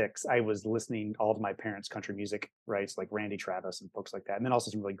 86, I was listening all to my parents' country music, right? So like Randy Travis and folks like that. And then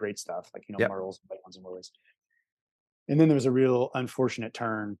also some really great stuff, like, Merle's and Buns and Willies. And then there was a real unfortunate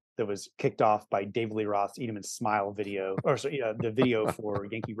turn that was kicked off by David Lee Roth's Eat 'em and Smile video, the video for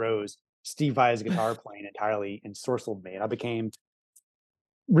Yankee Rose. Steve Vai's guitar playing entirely ensorcelled me. And I became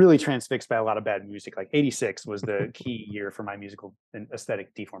really transfixed by a lot of bad music. Like 86 was the key year for my musical and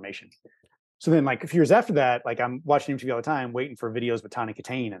aesthetic deformation. So then, like a few years after that, like I'm watching MTV all the time, waiting for videos with Tawny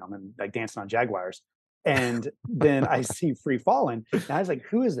Katane, and I'm like dancing on Jaguars. And then I see Free Fallin', and I was like,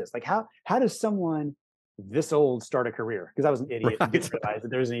 "Who is this? Like, how does someone this old start a career?" Because I was an idiot and didn't realize that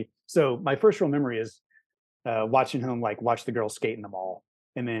there was any. So my first real memory is watching him like watch the girls skate in the mall,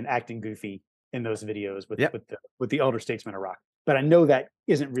 and then acting goofy in those videos with the elder statesmen of rock. But I know that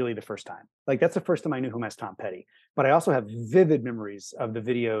isn't really the first time. Like, that's the first time I knew him as Tom Petty. But I also have vivid memories of the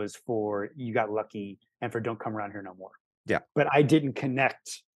videos for You Got Lucky and for Don't Come Around Here No More. Yeah. But I didn't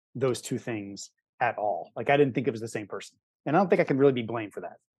connect those two things at all. Like, I didn't think it was the same person. And I don't think I can really be blamed for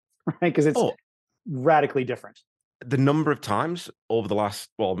that. Right? Because it's radically different. The number of times over the last,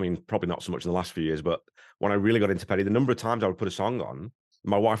 probably not so much in the last few years, but when I really got into Petty, the number of times I would put a song on,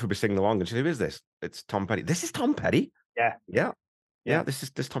 my wife would be singing along and she'd say, "Who is this?" "It's Tom Petty." "This is Tom Petty?" Yeah. Yeah. Yeah, Yeah. this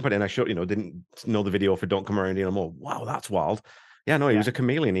Tom Petty, and I showed, didn't know the video for "Don't Come Around Anymore." Wow, that's wild. Yeah, no, he Yeah. was a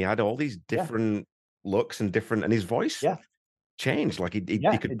chameleon. He had all these Yeah. different looks and his voice Yeah. changed. Like he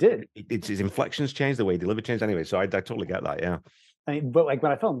Yeah. could, It did. it's his inflections changed, the way he delivered changed. Anyway, so I totally get that. Yeah. I mean, but like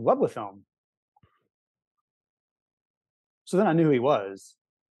when I fell in love with him, so then I knew who he was.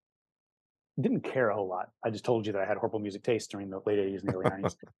 Didn't care a whole lot. I just told you that I had horrible music taste during the late 80s and the early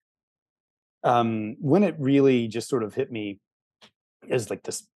 90s. When it really just sort of hit me as like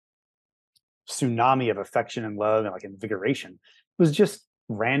this tsunami of affection and love and like invigoration was just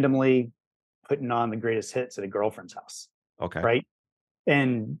randomly putting on the greatest hits at a girlfriend's house, Okay. right?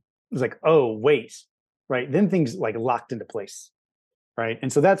 And it was like, oh wait, right? Then things like locked into place, right?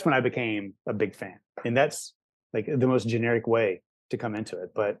 And so that's when I became a big fan, and that's like the most generic way to come into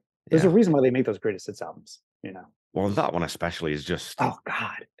it. But there's a Yeah. reason why they make those greatest hits albums, you know. Well, that one especially is just, Oh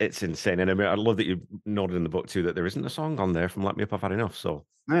God, it's insane. And I mean, I love that you noted in the book too that there isn't a song on there from "Let Me Up, I've Had Enough." So,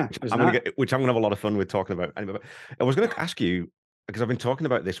 yeah, there's not. which I'm gonna have a lot of fun with talking about. Anyway, but I was gonna ask you, because I've been talking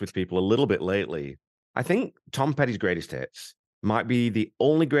about this with people a little bit lately. I think Tom Petty's greatest hits might be the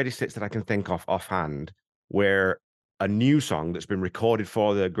only greatest hits that I can think of offhand where a new song that's been recorded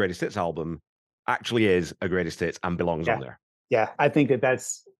for the greatest hits album actually is a greatest hits and belongs Yeah, on there. yeah, I think that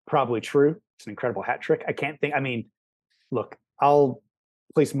that's probably true. It's an incredible hat trick. I can't think. I mean, look, I'll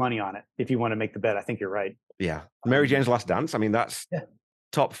place money on it if you want to make the bet. I think you're right. Yeah, Mary Um, Jane's Last Dance. I mean, that's yeah,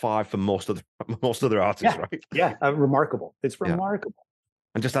 top 5 for most other artists, yeah, right? yeah. Remarkable. It's Yeah. remarkable.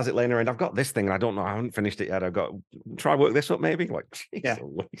 And just as it laying around, I've got this thing and I don't know, I haven't finished it yet. I've got try work this up maybe. Like, Yeah, jeez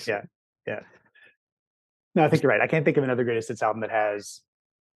Louise. yeah, yeah. No, I think you're right. I can't think of another greatest hits album that has.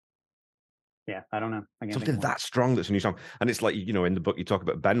 Yeah, I don't know. I can't think Something of one. that strong that's a new song. And it's like, in the book you talk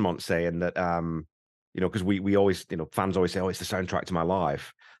about Benmont saying that because we always, fans always say, oh, it's the soundtrack to my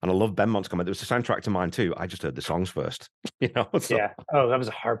life. And I love Benmont's comment. It was the soundtrack to mine too. I just heard the songs first. So Yeah. Oh, that was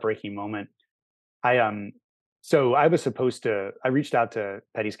a heartbreaking moment. I So I was supposed to. I reached out to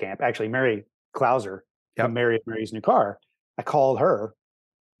Petty's camp. Actually, Mary Clouser, the yep. Mary of Mary's new car. I called her,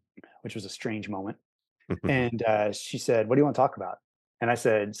 which was a strange moment. And she said, "What do you want to talk about?" And I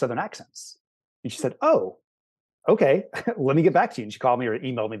said, "Southern accents." And she said, "Oh, okay. Let me get back to you." And she called me or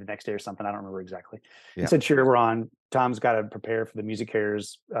emailed me the next day or something. I don't remember exactly. And Yeah. said, "Sure, we're on. Tom's got to prepare for the Music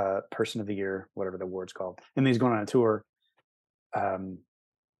Cares Person of the Year, whatever the award's called, and then he's going on a tour."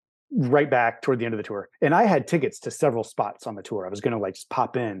 Right back toward the end of the tour, and I had tickets to several spots on the tour. I was going to like just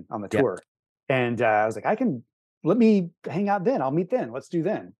pop in on the Yeah. tour, and I was like, "I can let me hang out then. I'll meet then. Let's do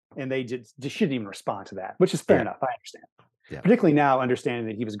then." And they just shouldn't even respond to that, which is fair Yeah. enough. I understand. Yeah. Particularly now, understanding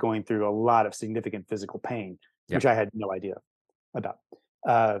that he was going through a lot of significant physical pain, which I had no idea about.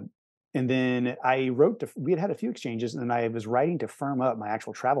 And then I wrote to, we had had a few exchanges, and I was writing to firm up my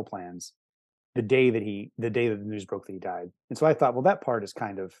actual travel plans the day that the news broke that he died. And so I thought, well, that part of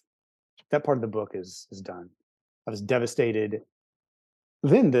the book is done. I was devastated.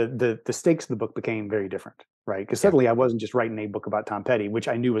 Then the stakes of the book became very different, right? Because suddenly I wasn't just writing a book about Tom Petty, which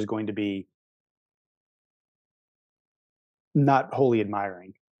I knew was going to be not wholly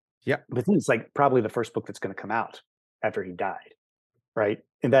admiring. Yeah. But then it's like probably the first book that's going to come out after he died, right?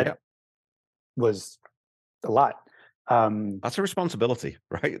 And that was a lot. That's a responsibility,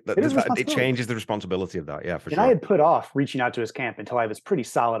 right? It changes the responsibility of that. Yeah, for sure. And I had put off reaching out to his camp until I was pretty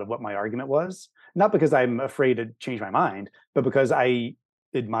solid of what my argument was. Not because I'm afraid to change my mind, but because I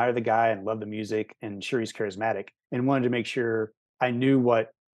admire the guy and love the music and sure he's charismatic and wanted to make sure I knew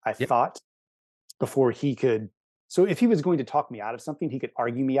what I thought before he could. So if he was going to talk me out of something, he could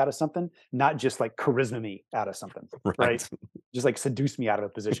argue me out of something, not just like charisma me out of something, right? Just like seduce me out of a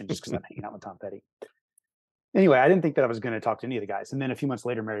position just because I'm hanging out with Tom Petty. Anyway, I didn't think that I was going to talk to any of the guys. And then a few months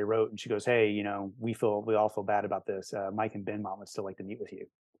later, Mary wrote and she goes, "Hey, we all feel bad about this. Mike and Benmont would still like to meet with you."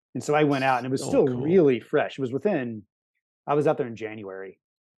 And so I went out, and it was still really fresh. It was I was out there in January.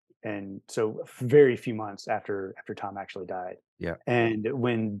 And so very few months after Tom actually died. Yeah. And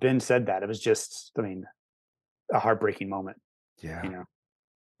when Ben said that, it was just, a heartbreaking moment. Yeah. Well,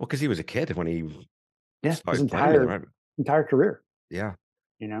 because he was a kid when he his entire career. Yeah.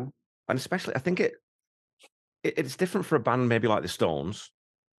 And especially I think it's different for a band maybe like the Stones,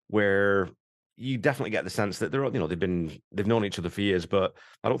 where you definitely get the sense that they've known each other for years, but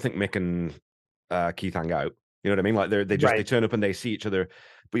I don't think Mick and Keith hang out. You know what I mean? Like they turn up and they see each other.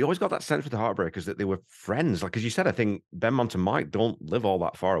 But you always got that sense with the Heartbreakers that they were friends. Like, as you said, I think Benmont and Mike don't live all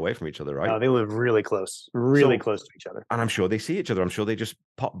that far away from each other, right? No, they live really close to each other. And I'm sure they see each other. I'm sure they just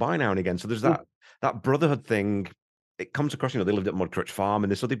pop by now and again. So there's that brotherhood thing. It comes across, they lived at Mudcrutch Farm,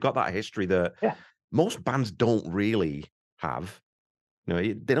 and so they've got that history that most bands don't really have.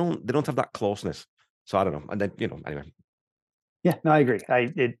 They don't have that closeness. So I don't know. And then, anyway, Yeah, no, I agree.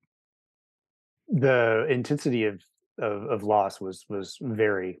 The intensity of loss was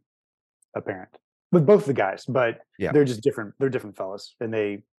very apparent with both the guys, but Yeah. they're just different. They're different fellas, and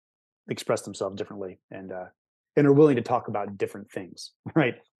they express themselves differently, and are willing to talk about different things,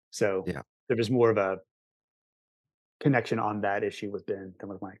 right? So Yeah. there was more of a connection on that issue with Ben than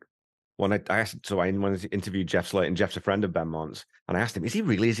with Mike. When I asked, so I when I interviewed Jeff Slate, and Jeff's a friend of Ben Mont's, and I asked him, is he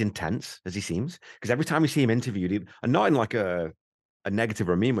really as intense as he seems? Because every time we see him interviewed, and not in like a negative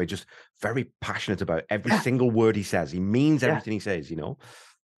or a mean way, just very passionate about every Yeah, single word he says. He means yeah. everything he says,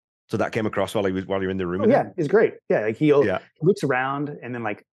 So that came across while you're in the room Oh with yeah, him. he's great. Yeah, like Yeah. he looks around and then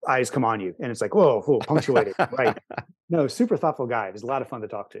like eyes come on you, and it's like whoa, whoa, punctuated, right? No, super thoughtful guy. He was a lot of fun to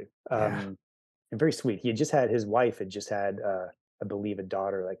talk to, Yeah. and very sweet. He had just had his wife had just had, I believe, a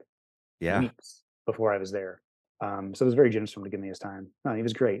daughter like Yeah. weeks before I was there. So it was very generous of him to give me his time. No, he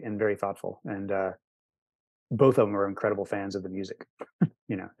was great and very thoughtful, and both of them are incredible fans of the music.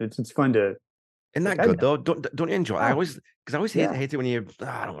 It's fun to Isn't like. that good though? Don't you enjoy? Oh Because I always yeah, hate it when you.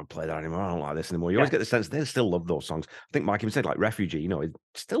 I don't want to play that anymore. I don't like this anymore. You always yeah, get the sense they still love those songs. I think Mike even said like "Refugee." He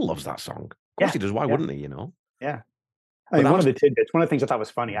still loves that song. Of course yeah, he does. Why yeah, wouldn't he? yeah. I But mean, that one of must. the tidbits, one of the things I thought was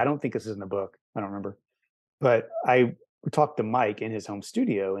funny. I don't think this is in the book. I don't remember, but I talked to Mike in his home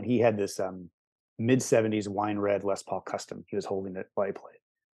studio, and he had this mid '70s wine red Les Paul Custom. He was holding it while he played,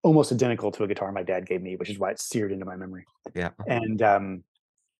 almost identical to a guitar my dad gave me, which is why it's seared into my memory. Yeah. And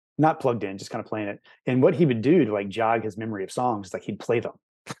not plugged in, just kind of playing it. And what he would do to like jog his memory of songs is like he'd play them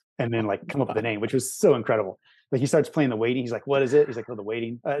and then like come up with a name, which was so incredible. Like he starts playing the waiting. He's like, "What is it?" He's like, "Oh, the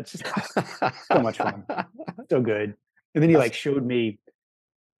waiting." It's just so much fun, so good. And then he That's like showed me.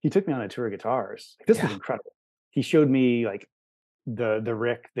 He took me on a tour of guitars. This was yeah. incredible. He showed me like the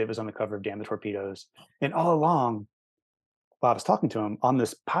Rick that was on the cover of Damn the Torpedoes, and all along while I was talking to him, on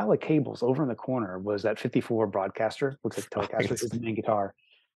this pile of cables over in the corner was that 54 broadcaster, looks like a Telecaster, Right. his main guitar.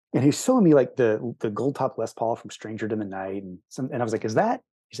 And he's showing me like the gold top Les Paul from Stranger to Midnight, and I was like, "Is that?"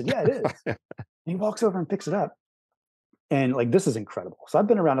 He said, "Yeah, it is." And he walks over and picks it up, and like this is incredible. So I've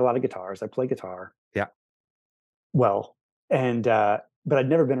been around a lot of guitars. I play guitar Yeah. well, and but I'd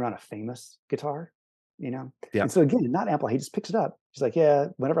never been around a famous guitar, you know. Yeah. And so again, not amplified. He just picks it up. He's like, "Yeah,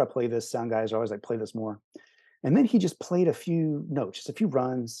 whenever I play this, sound guys are always like, play this more." And then he just played a few notes, just a few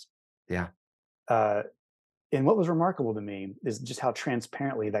runs. Yeah. Uh, and what was remarkable to me is just how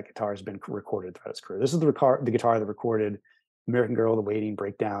transparently that guitar has been recorded throughout its career. This is the guitar that recorded American Girl, The Waiting,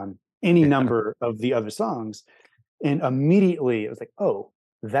 Breakdown, any Yeah. number of the other songs. And immediately it was like, oh,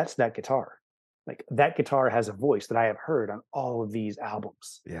 that's that guitar. Like that guitar has a voice that I have heard on all of these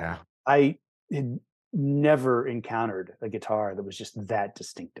albums. Yeah. I had never encountered a guitar that was just that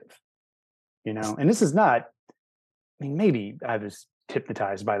distinctive, And this is not, I mean, maybe I was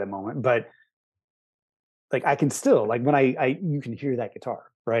hypnotized by the moment, but like I can still like when I you can hear that guitar,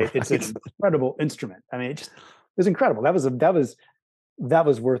 right? It's Right. an incredible instrument. I mean, it was incredible. That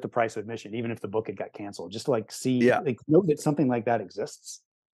was worth the price of admission, even if the book had got canceled. Just to like see, Yeah. like know that something like that exists,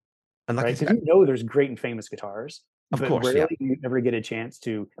 And like right? it's Because there's great and famous guitars, of but course, yeah. rarely do you ever get a chance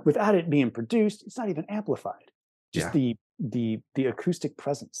to, without it being produced. It's not even amplified. Just Yeah. the acoustic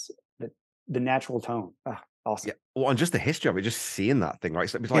presence, the natural tone. Ah, awesome. Yeah. Well, and just the history of it, just seeing that thing, right?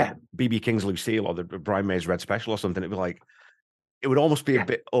 So it was like Yeah, BB King's Lucille or the Brian May's Red Special or something. It'd be like it would almost be a yeah.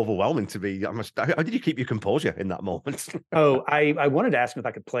 bit overwhelming to be. How did you keep your composure in that moment? Oh, I wanted to ask him if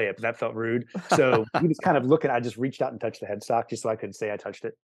I could play it, but that felt rude. So he was kind of looking. I just reached out and touched the headstock just so I couldn't say I touched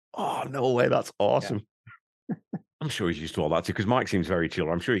it. Oh, no way. That's Yeah, awesome. I'm sure he's used to all that too, because Mike seems very chill.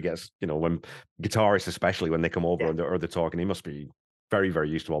 I'm sure he gets, when guitarists, especially when they come over yeah, or they're talking, he must be very, very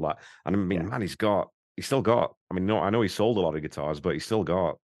used to all that. And I mean, yeah. man, he's still got, I mean, no, I know he sold a lot of guitars, but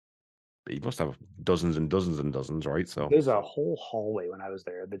he must have dozens and dozens and dozens, right? So, There's a whole hallway when I was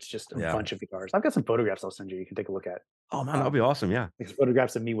there that's just a yeah. bunch of guitars. I've got some photographs I'll send you. You can take a look at. Oh, man, that'd be Um, awesome. Yeah. there's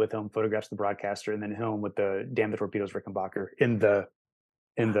photographs of me with him, photographs of the broadcaster, and then him with the Damn the Torpedoes Rickenbacker in the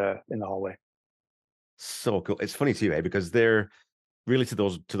hallway. So cool. It's funny too, because they're really to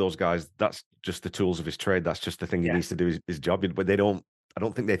those guys, that's just the tools of his trade. That's just the thing he Yeah, needs to do his job. But I don't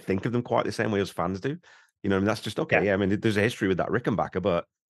think they think of them quite the same way as fans do. I mean, that's just okay. yeah, Yeah, I mean, there's a history with that Rickenbacker, but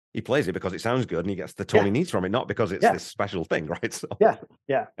he plays it because it sounds good and he gets the tone yeah, he needs from it, not because it's yeah, this special thing, right? So yeah,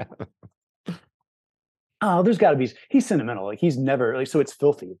 yeah. Oh, there's got to be. He's sentimental. Like he's never like. So it's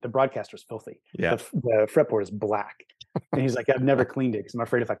filthy. The broadcaster's filthy. yeah. The fretboard is black, and he's like, I've never cleaned it because I'm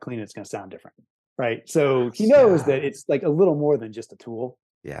afraid if I clean it, it's going to sound different. Right. So he knows Yeah. that it's like a little more than just a tool.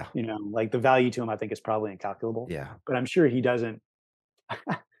 Yeah. Like the value to him, I think, is probably incalculable. Yeah. But I'm sure he doesn't.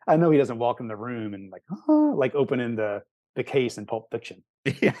 I know he doesn't walk in the room and like, like opening the case in Pulp Fiction.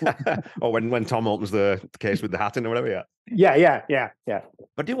 Yeah. Or when Tom opens the case with the hat in or whatever. Yeah. But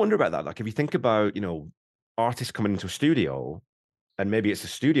I do wonder about that. Like, if you think about, artists coming into a studio, and maybe it's a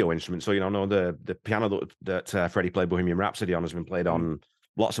studio instrument. So, I know the piano that Freddie played Bohemian Rhapsody on has been played on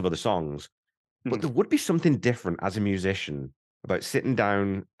lots of other songs. But there would be something different as a musician about sitting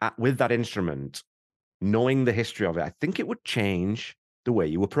down with that instrument, knowing the history of it. I think it would change the way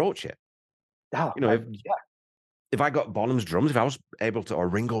you approach it. Oh, If I got Bonham's drums, if I was able to, or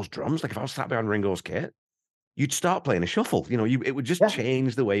Ringo's drums, like if I was sat behind Ringo's kit, you'd start playing a shuffle. It would just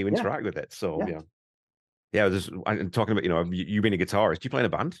change the way you interact with it. So yeah. And talking about you being a guitarist, do you play in a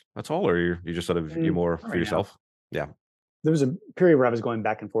band at all, or you're just sort of you're more for yourself? Yeah. There was a period where I was going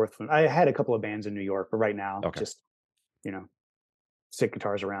back and forth. I had a couple of bands in New York, but right now, just stick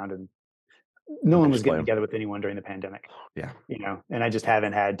guitars around, and no one was getting together with anyone during the pandemic. Yeah. And I just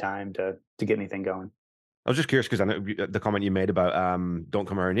haven't had time to get anything going. I was just curious because I know the comment you made about "Don't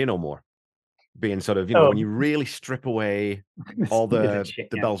Come Around Here No More" being sort of when you really strip away all the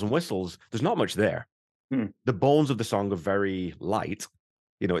bells and whistles, there's not much there. The bones of the song are very light.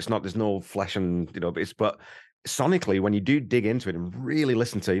 It's not. There's no flesh and but sonically, when you do dig into it and really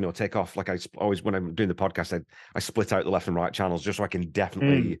listen to take off, like I always when I'm doing the podcast, I split out the left and right channels just so I can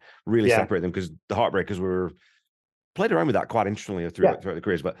definitely really separate them, because the Heartbreakers were played around with that quite interestingly throughout the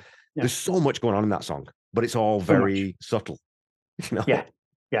careers, but there's so much going on in that song, but it's all very subtle.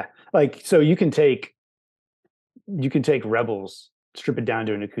 Yeah. Like, so you can take Rebels, strip it down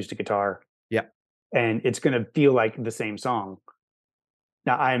to an acoustic guitar, and it's going to feel like the same song.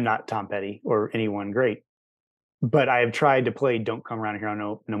 Now, I am not Tom Petty or anyone great, but I have tried to play "Don't Come Around Here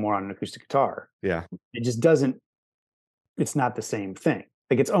No More" on an acoustic guitar. Yeah, it just doesn't. It's not the same thing.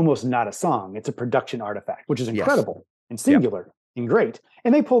 Like, it's almost not a song; it's a production artifact, which is incredible and singular and great.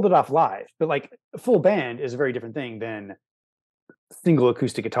 And they pulled it off live, but like a full band is a very different thing than single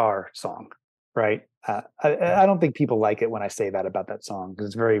acoustic guitar song, right? I don't think people like it when I say that about that song, because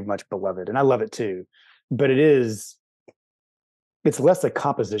it's very much beloved, and I love it too. But it's less a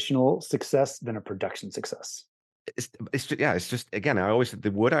compositional success than a production success. It's just again,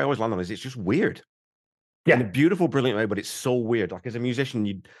 the word I always land on is it's just weird. Yeah, in a beautiful, brilliant way, but it's so weird. Like, as a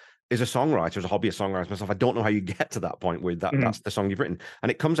musician, as a songwriter, as a hobbyist songwriter myself, I don't know how you get to that point where that's the song you've written,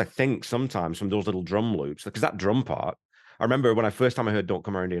 and it comes, I think, sometimes from those little drum loops, because that drum part. I remember when I first time I heard "Don't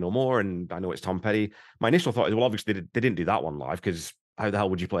Come Around Here No More," and I know it's Tom Petty. My initial thought is, well, obviously they didn't do that one live, because how the hell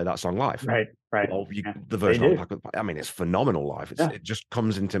would you play that song live? Right. Well, the version I mean, it's phenomenal live. It just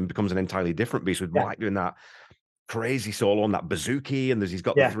becomes an entirely different beast with Mike doing that crazy solo on that bouzouki, and he's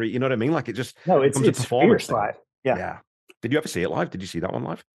got the three. You know what I mean? Like, it just becomes a performance live. Yeah. Did you ever see it live? Did you see that one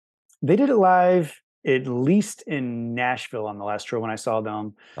live? They did it live, at least in Nashville on the last tour when I saw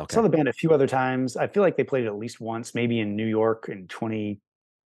them. I saw the band a few other times. I feel like they played it at least once, maybe in New York in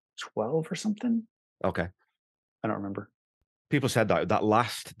 2012 or something. Okay. I don't remember. People said the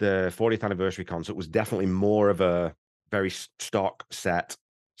 40th anniversary concert was definitely more of a very stock set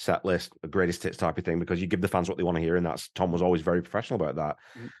list, a greatest hits type of thing, because you give the fans what they want to hear, and Tom was always very professional about that.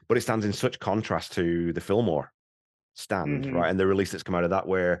 But it stands in such contrast to the Fillmore stand, right? And the release that's come out of that,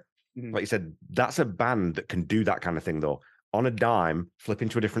 where like you said, that's a band that can do that kind of thing, though. On a dime, flip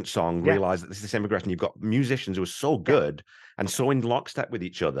into a different song, realize that this is the same progression. You've got musicians who are so good and so in lockstep with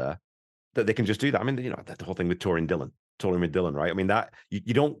each other that they can just do that. I mean, the whole thing with touring with Dylan, right? I mean, that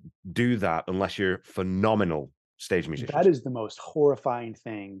you don't do that unless you're phenomenal stage musicians. That is the most horrifying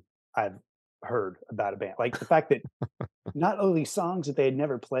thing I've heard about a band. Like, the fact that not only songs that they had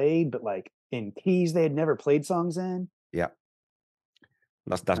never played, but like in keys they had never played songs in. Yeah.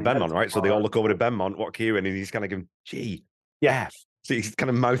 That's Benmont, right? So they all look over to Benmont, what key, and he's kind of going, G, F. So he's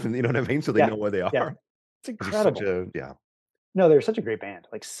kind of mouthing, you know what I mean? So they know where they are. Yeah. It's incredible. No, they're such a great band.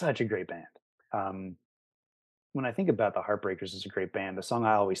 Like, such a great band. When I think about the Heartbreakers as a great band, the song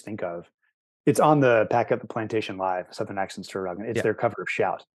I always think of, it's on the Pack Up the Plantation Live Southern Accents Tour. It's their cover of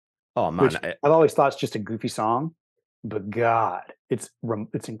 "Shout." Oh man, which I've always thought it's just a goofy song, but God, it's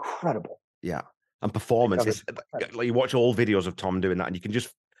incredible. Yeah, and performance. It's like, you watch old videos of Tom doing that, and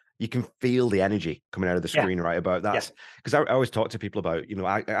you can feel the energy coming out of the screen, right? About that, because I always talk to people about,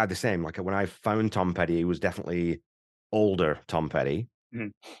 I had the same. Like, when I found Tom Petty, he was definitely older Tom Petty,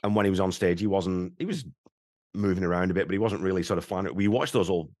 and when he was on stage, he was moving around a bit, but he wasn't really sort of flying. We watched those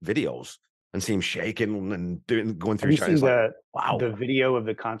old videos and see him shaking and going through. Have you seen the video of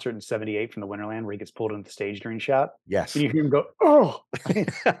the concert in '78 from the Winterland where he gets pulled onto the stage during "Shout"? Yes. And you hear him go, "Oh,"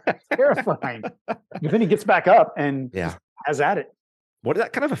 terrifying. But then he gets back up and has at it.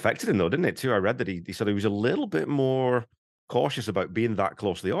 That kind of affected him, though, didn't it? Too. I read that he said he was a little bit more cautious about being that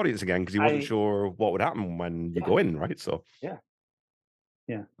close to the audience again because he wasn't sure what would happen when you go in, right? So yeah.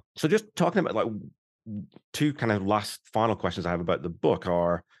 So just talking about like two kind of last final questions I have about the book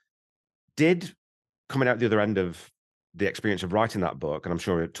are, did coming out the other end of the experience of writing that book, and I'm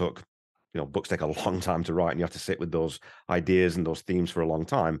sure it took, books take a long time to write and you have to sit with those ideas and those themes for a long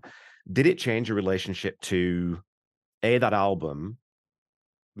time. Did it change your relationship to that album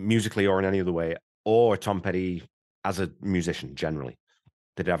musically or in any other way, or Tom Petty as a musician generally?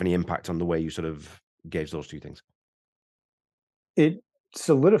 Did it have any impact on the way you sort of gauge those two things? It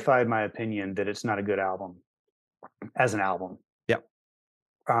solidified my opinion that it's not a good album as an album. Yep.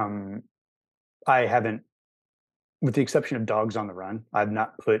 I haven't, with the exception of Dogs on the Run, I've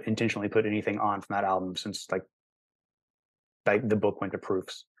not intentionally put anything on from that album since like the book went to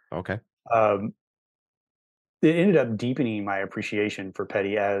proofs. Okay. It ended up deepening my appreciation for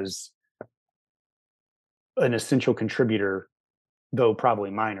Petty as an essential contributor, though probably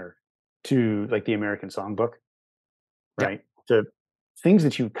minor, to like the American Songbook, right? The things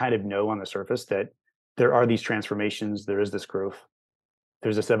that you kind of know on the surface, that there are these transformations, there is this growth,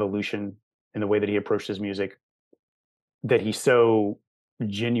 there's this evolution in the way that he approached his music, that he so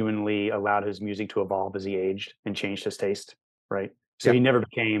genuinely allowed his music to evolve as he aged and changed his taste, right? So he never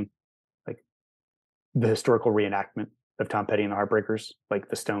became like the historical reenactment of Tom Petty and the Heartbreakers, like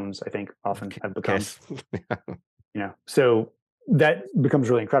the Stones, I think, often have become. So that becomes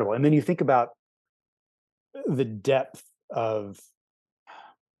really incredible. And then you think about the depth of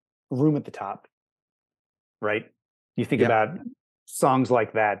Room at the Top, right? You think about songs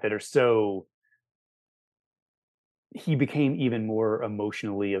like that are so, he became even more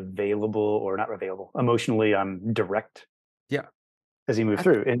emotionally available, or not available, emotionally direct. Yeah. As he moved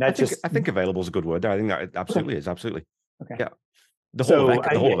through. And that's I think available is a good word there. I think that it absolutely is. Absolutely. Okay. Yeah. The whole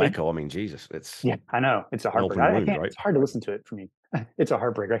of Echo, I mean, Jesus, it's I know. It's a heartbreak. Wound, right? It's hard to listen to it for me. It's a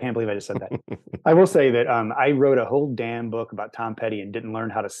heartbreaker. I can't believe I just said that. I will say that I wrote a whole damn book about Tom Petty and didn't learn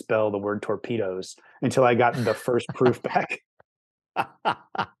how to spell the word torpedoes until I got the first proof back.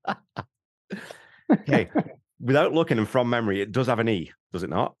 Hey, without looking and from memory, it does have an E, does it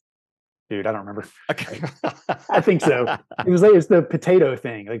not? Dude, I don't remember. Okay. I think so. It's the potato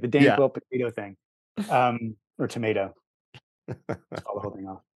thing, like the Dan Quayle potato thing, or tomato. Let's call the whole thing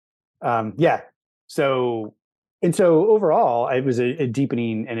off. So overall, it was a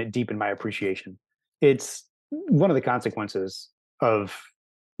deepening, and it deepened my appreciation. It's one of the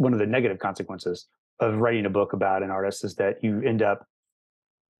negative consequences of writing a book about an artist is that you end up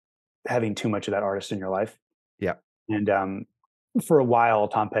having too much of that artist in your life. Yeah. And for a while,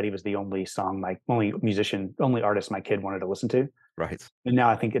 Tom Petty was the only only artist my kid wanted to listen to. Right. And now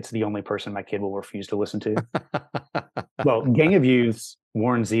I think it's the only person my kid will refuse to listen to. Well, Gang of Youths,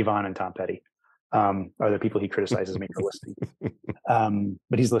 Warren Zevon, and Tom Petty are the people he criticizes me for listening.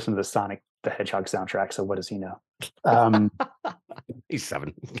 But he's listened to the Sonic the Hedgehog soundtrack, so what does he know? He's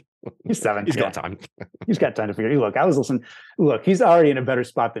 7. He's 7. He's got time. He's got time to figure it. Look, he's already in a better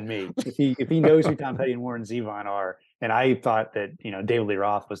spot than me. If he knows who Tom Petty and Warren Zevon are, and I thought that David Lee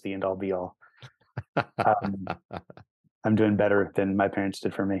Roth was the end all be all. I'm doing better than my parents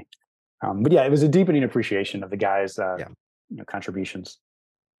did for me. But yeah, it was a deepening appreciation of the guy's contributions.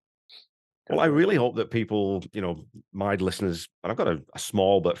 Well, I really hope that people, my listeners, and I've got a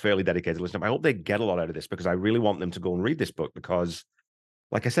small but fairly dedicated listener, I hope they get a lot out of this, because I really want them to go and read this book, because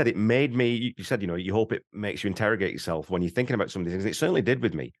like I said, it made me, you said, you hope it makes you interrogate yourself when you're thinking about some of these things. It certainly did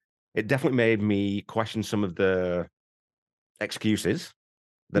with me. It definitely made me question some of the excuses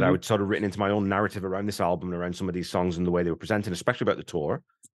that I would sort of written into my own narrative around this album and around some of these songs and the way they were presented, especially about the tour.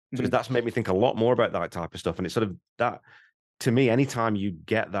 So that's made me think a lot more about that type of stuff. And it's sort of that, to me, anytime you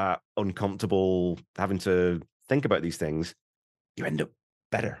get that uncomfortable having to think about these things, you end up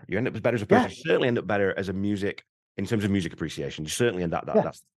better. You end up better as a person. You certainly end up better as a music, in terms of music appreciation. You certainly end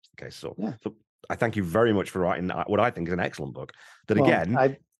that's the case. So I thank you very much for writing what I think is an excellent book.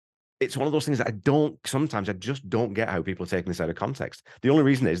 That it's one of those things that sometimes I just don't get how people are taking this out of context. The only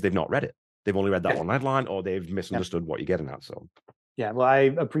reason is they've not read it. They've only read that one headline, or they've misunderstood what you're getting at. So yeah, well, I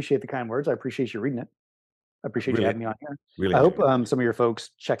appreciate the kind words. I appreciate you reading it. I appreciate you having me on here. Really, I hope some of your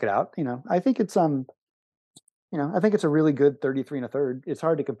folks check it out. I think it's I think it's a really good 33 1/3. It's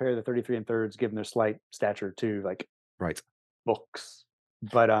hard to compare the 33 1/3 given their slight stature to like books,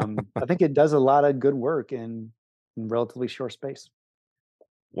 but I think it does a lot of good work in relatively short space.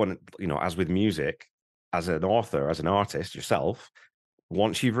 When as with music, as an author, as an artist yourself,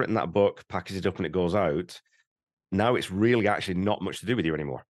 once you've written that book, package it up, and it goes out, now it's really actually not much to do with you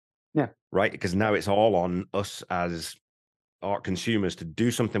anymore. Yeah. Right. Because now it's all on us as art consumers to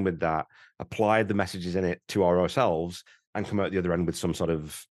do something with that, apply the messages in it to ourselves, and come out the other end with some sort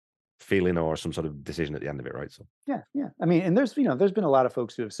of feeling or some sort of decision at the end of it, right? So Yeah, yeah. I mean, and there's been a lot of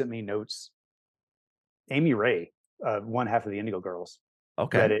folks who have sent me notes. Amy Ray, one half of the Indigo Girls, read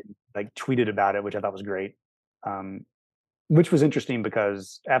okay, it, like tweeted about it, which I thought was great. Um, which was interesting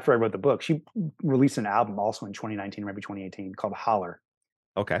because after I wrote the book, she released an album also in 2019, maybe 2018, called Holler.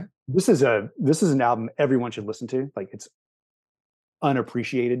 okay, This is an album everyone should listen to. Like, it's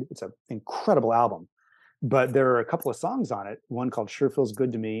unappreciated. It's an incredible album, but there are a couple of songs on it. One called "Sure Feels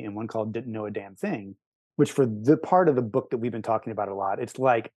Good to Me" and one called "Didn't Know a Damn Thing," which for the part of the book that we've been talking about a lot, it's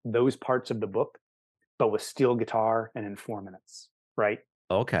like those parts of the book, but with steel guitar and in 4 minutes, right?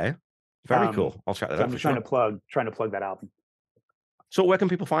 okay. Very Um, cool. I'll check that so out I'm for just sure. trying to plug that album. So where can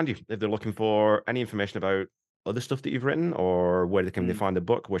people find you if they're looking for any information about other stuff that you've written, or where can they Mm. find the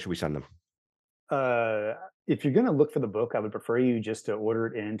book? Where should we send them? Uh, if you're going to look for the book, I would prefer you just to order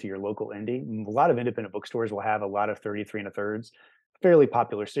it into your local indie. A lot of independent bookstores will have a lot of 33 and a thirds, fairly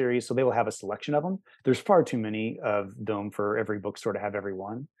popular series, so they will have a selection of them. There's far too many of them for every bookstore to have every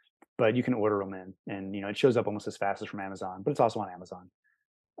one, but you can order them in, and it shows up almost as fast as from Amazon. But it's also on Amazon.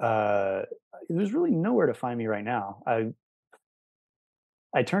 Uh, there's really nowhere to find me right now.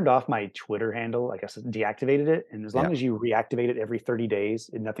 I turned off my Twitter handle. I guess deactivated it, and as Yeah. long as you reactivate it every 30 days,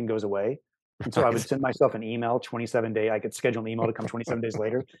 and nothing goes away. And so I would Right. send myself an email 27 day. I could schedule an email to come 27 days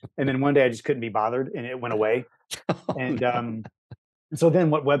later, and then one day I just couldn't be bothered, and it went away. Oh, And no. so then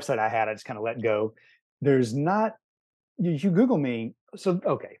what website I had, I just kind of let go. There's not. You Google me. So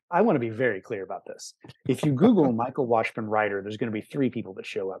okay, I want to be very clear about this. If you Google Michael Washburn writer, there's going to be three people that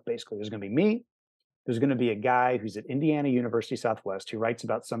show up. Basically, there's going to be me, there's going to be a guy who's at Indiana University Southwest who writes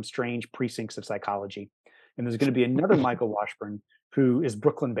about some strange precincts of psychology. And there's going to be another Michael Washburn who is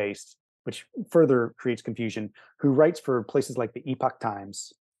Brooklyn based, which further creates confusion, who writes for places like the Epoch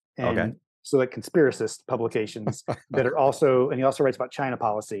Times Okay. and so like conspiracist publications that are also, and he also writes about China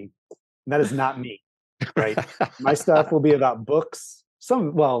policy. And that is not me, right? My stuff will be about books.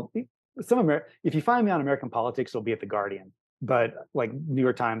 If you find me on American politics, it'll be at the Guardian, but like New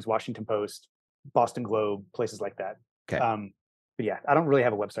York Times, Washington Post, Boston Globe, places like that. Okay. But yeah, I don't really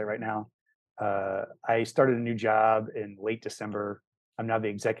have a website right now. I started a new job in late December. I'm now the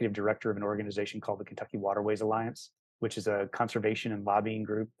executive director of an organization called the Kentucky Waterways Alliance, which is a conservation and lobbying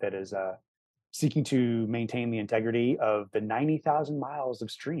group that is seeking to maintain the integrity of the 90,000 miles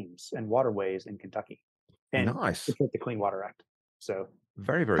of streams and waterways in Kentucky and Nice. support the Clean Water Act. So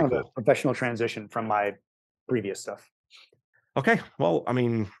Very, very kind of a cool. professional transition from my previous stuff. Okay. Well, I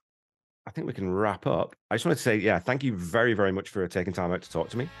mean, I think we can wrap up. I just wanted to say, yeah, thank you very, very much for taking time out to talk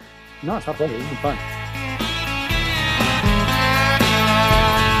to me. No, it's not pleasure. This has been fun.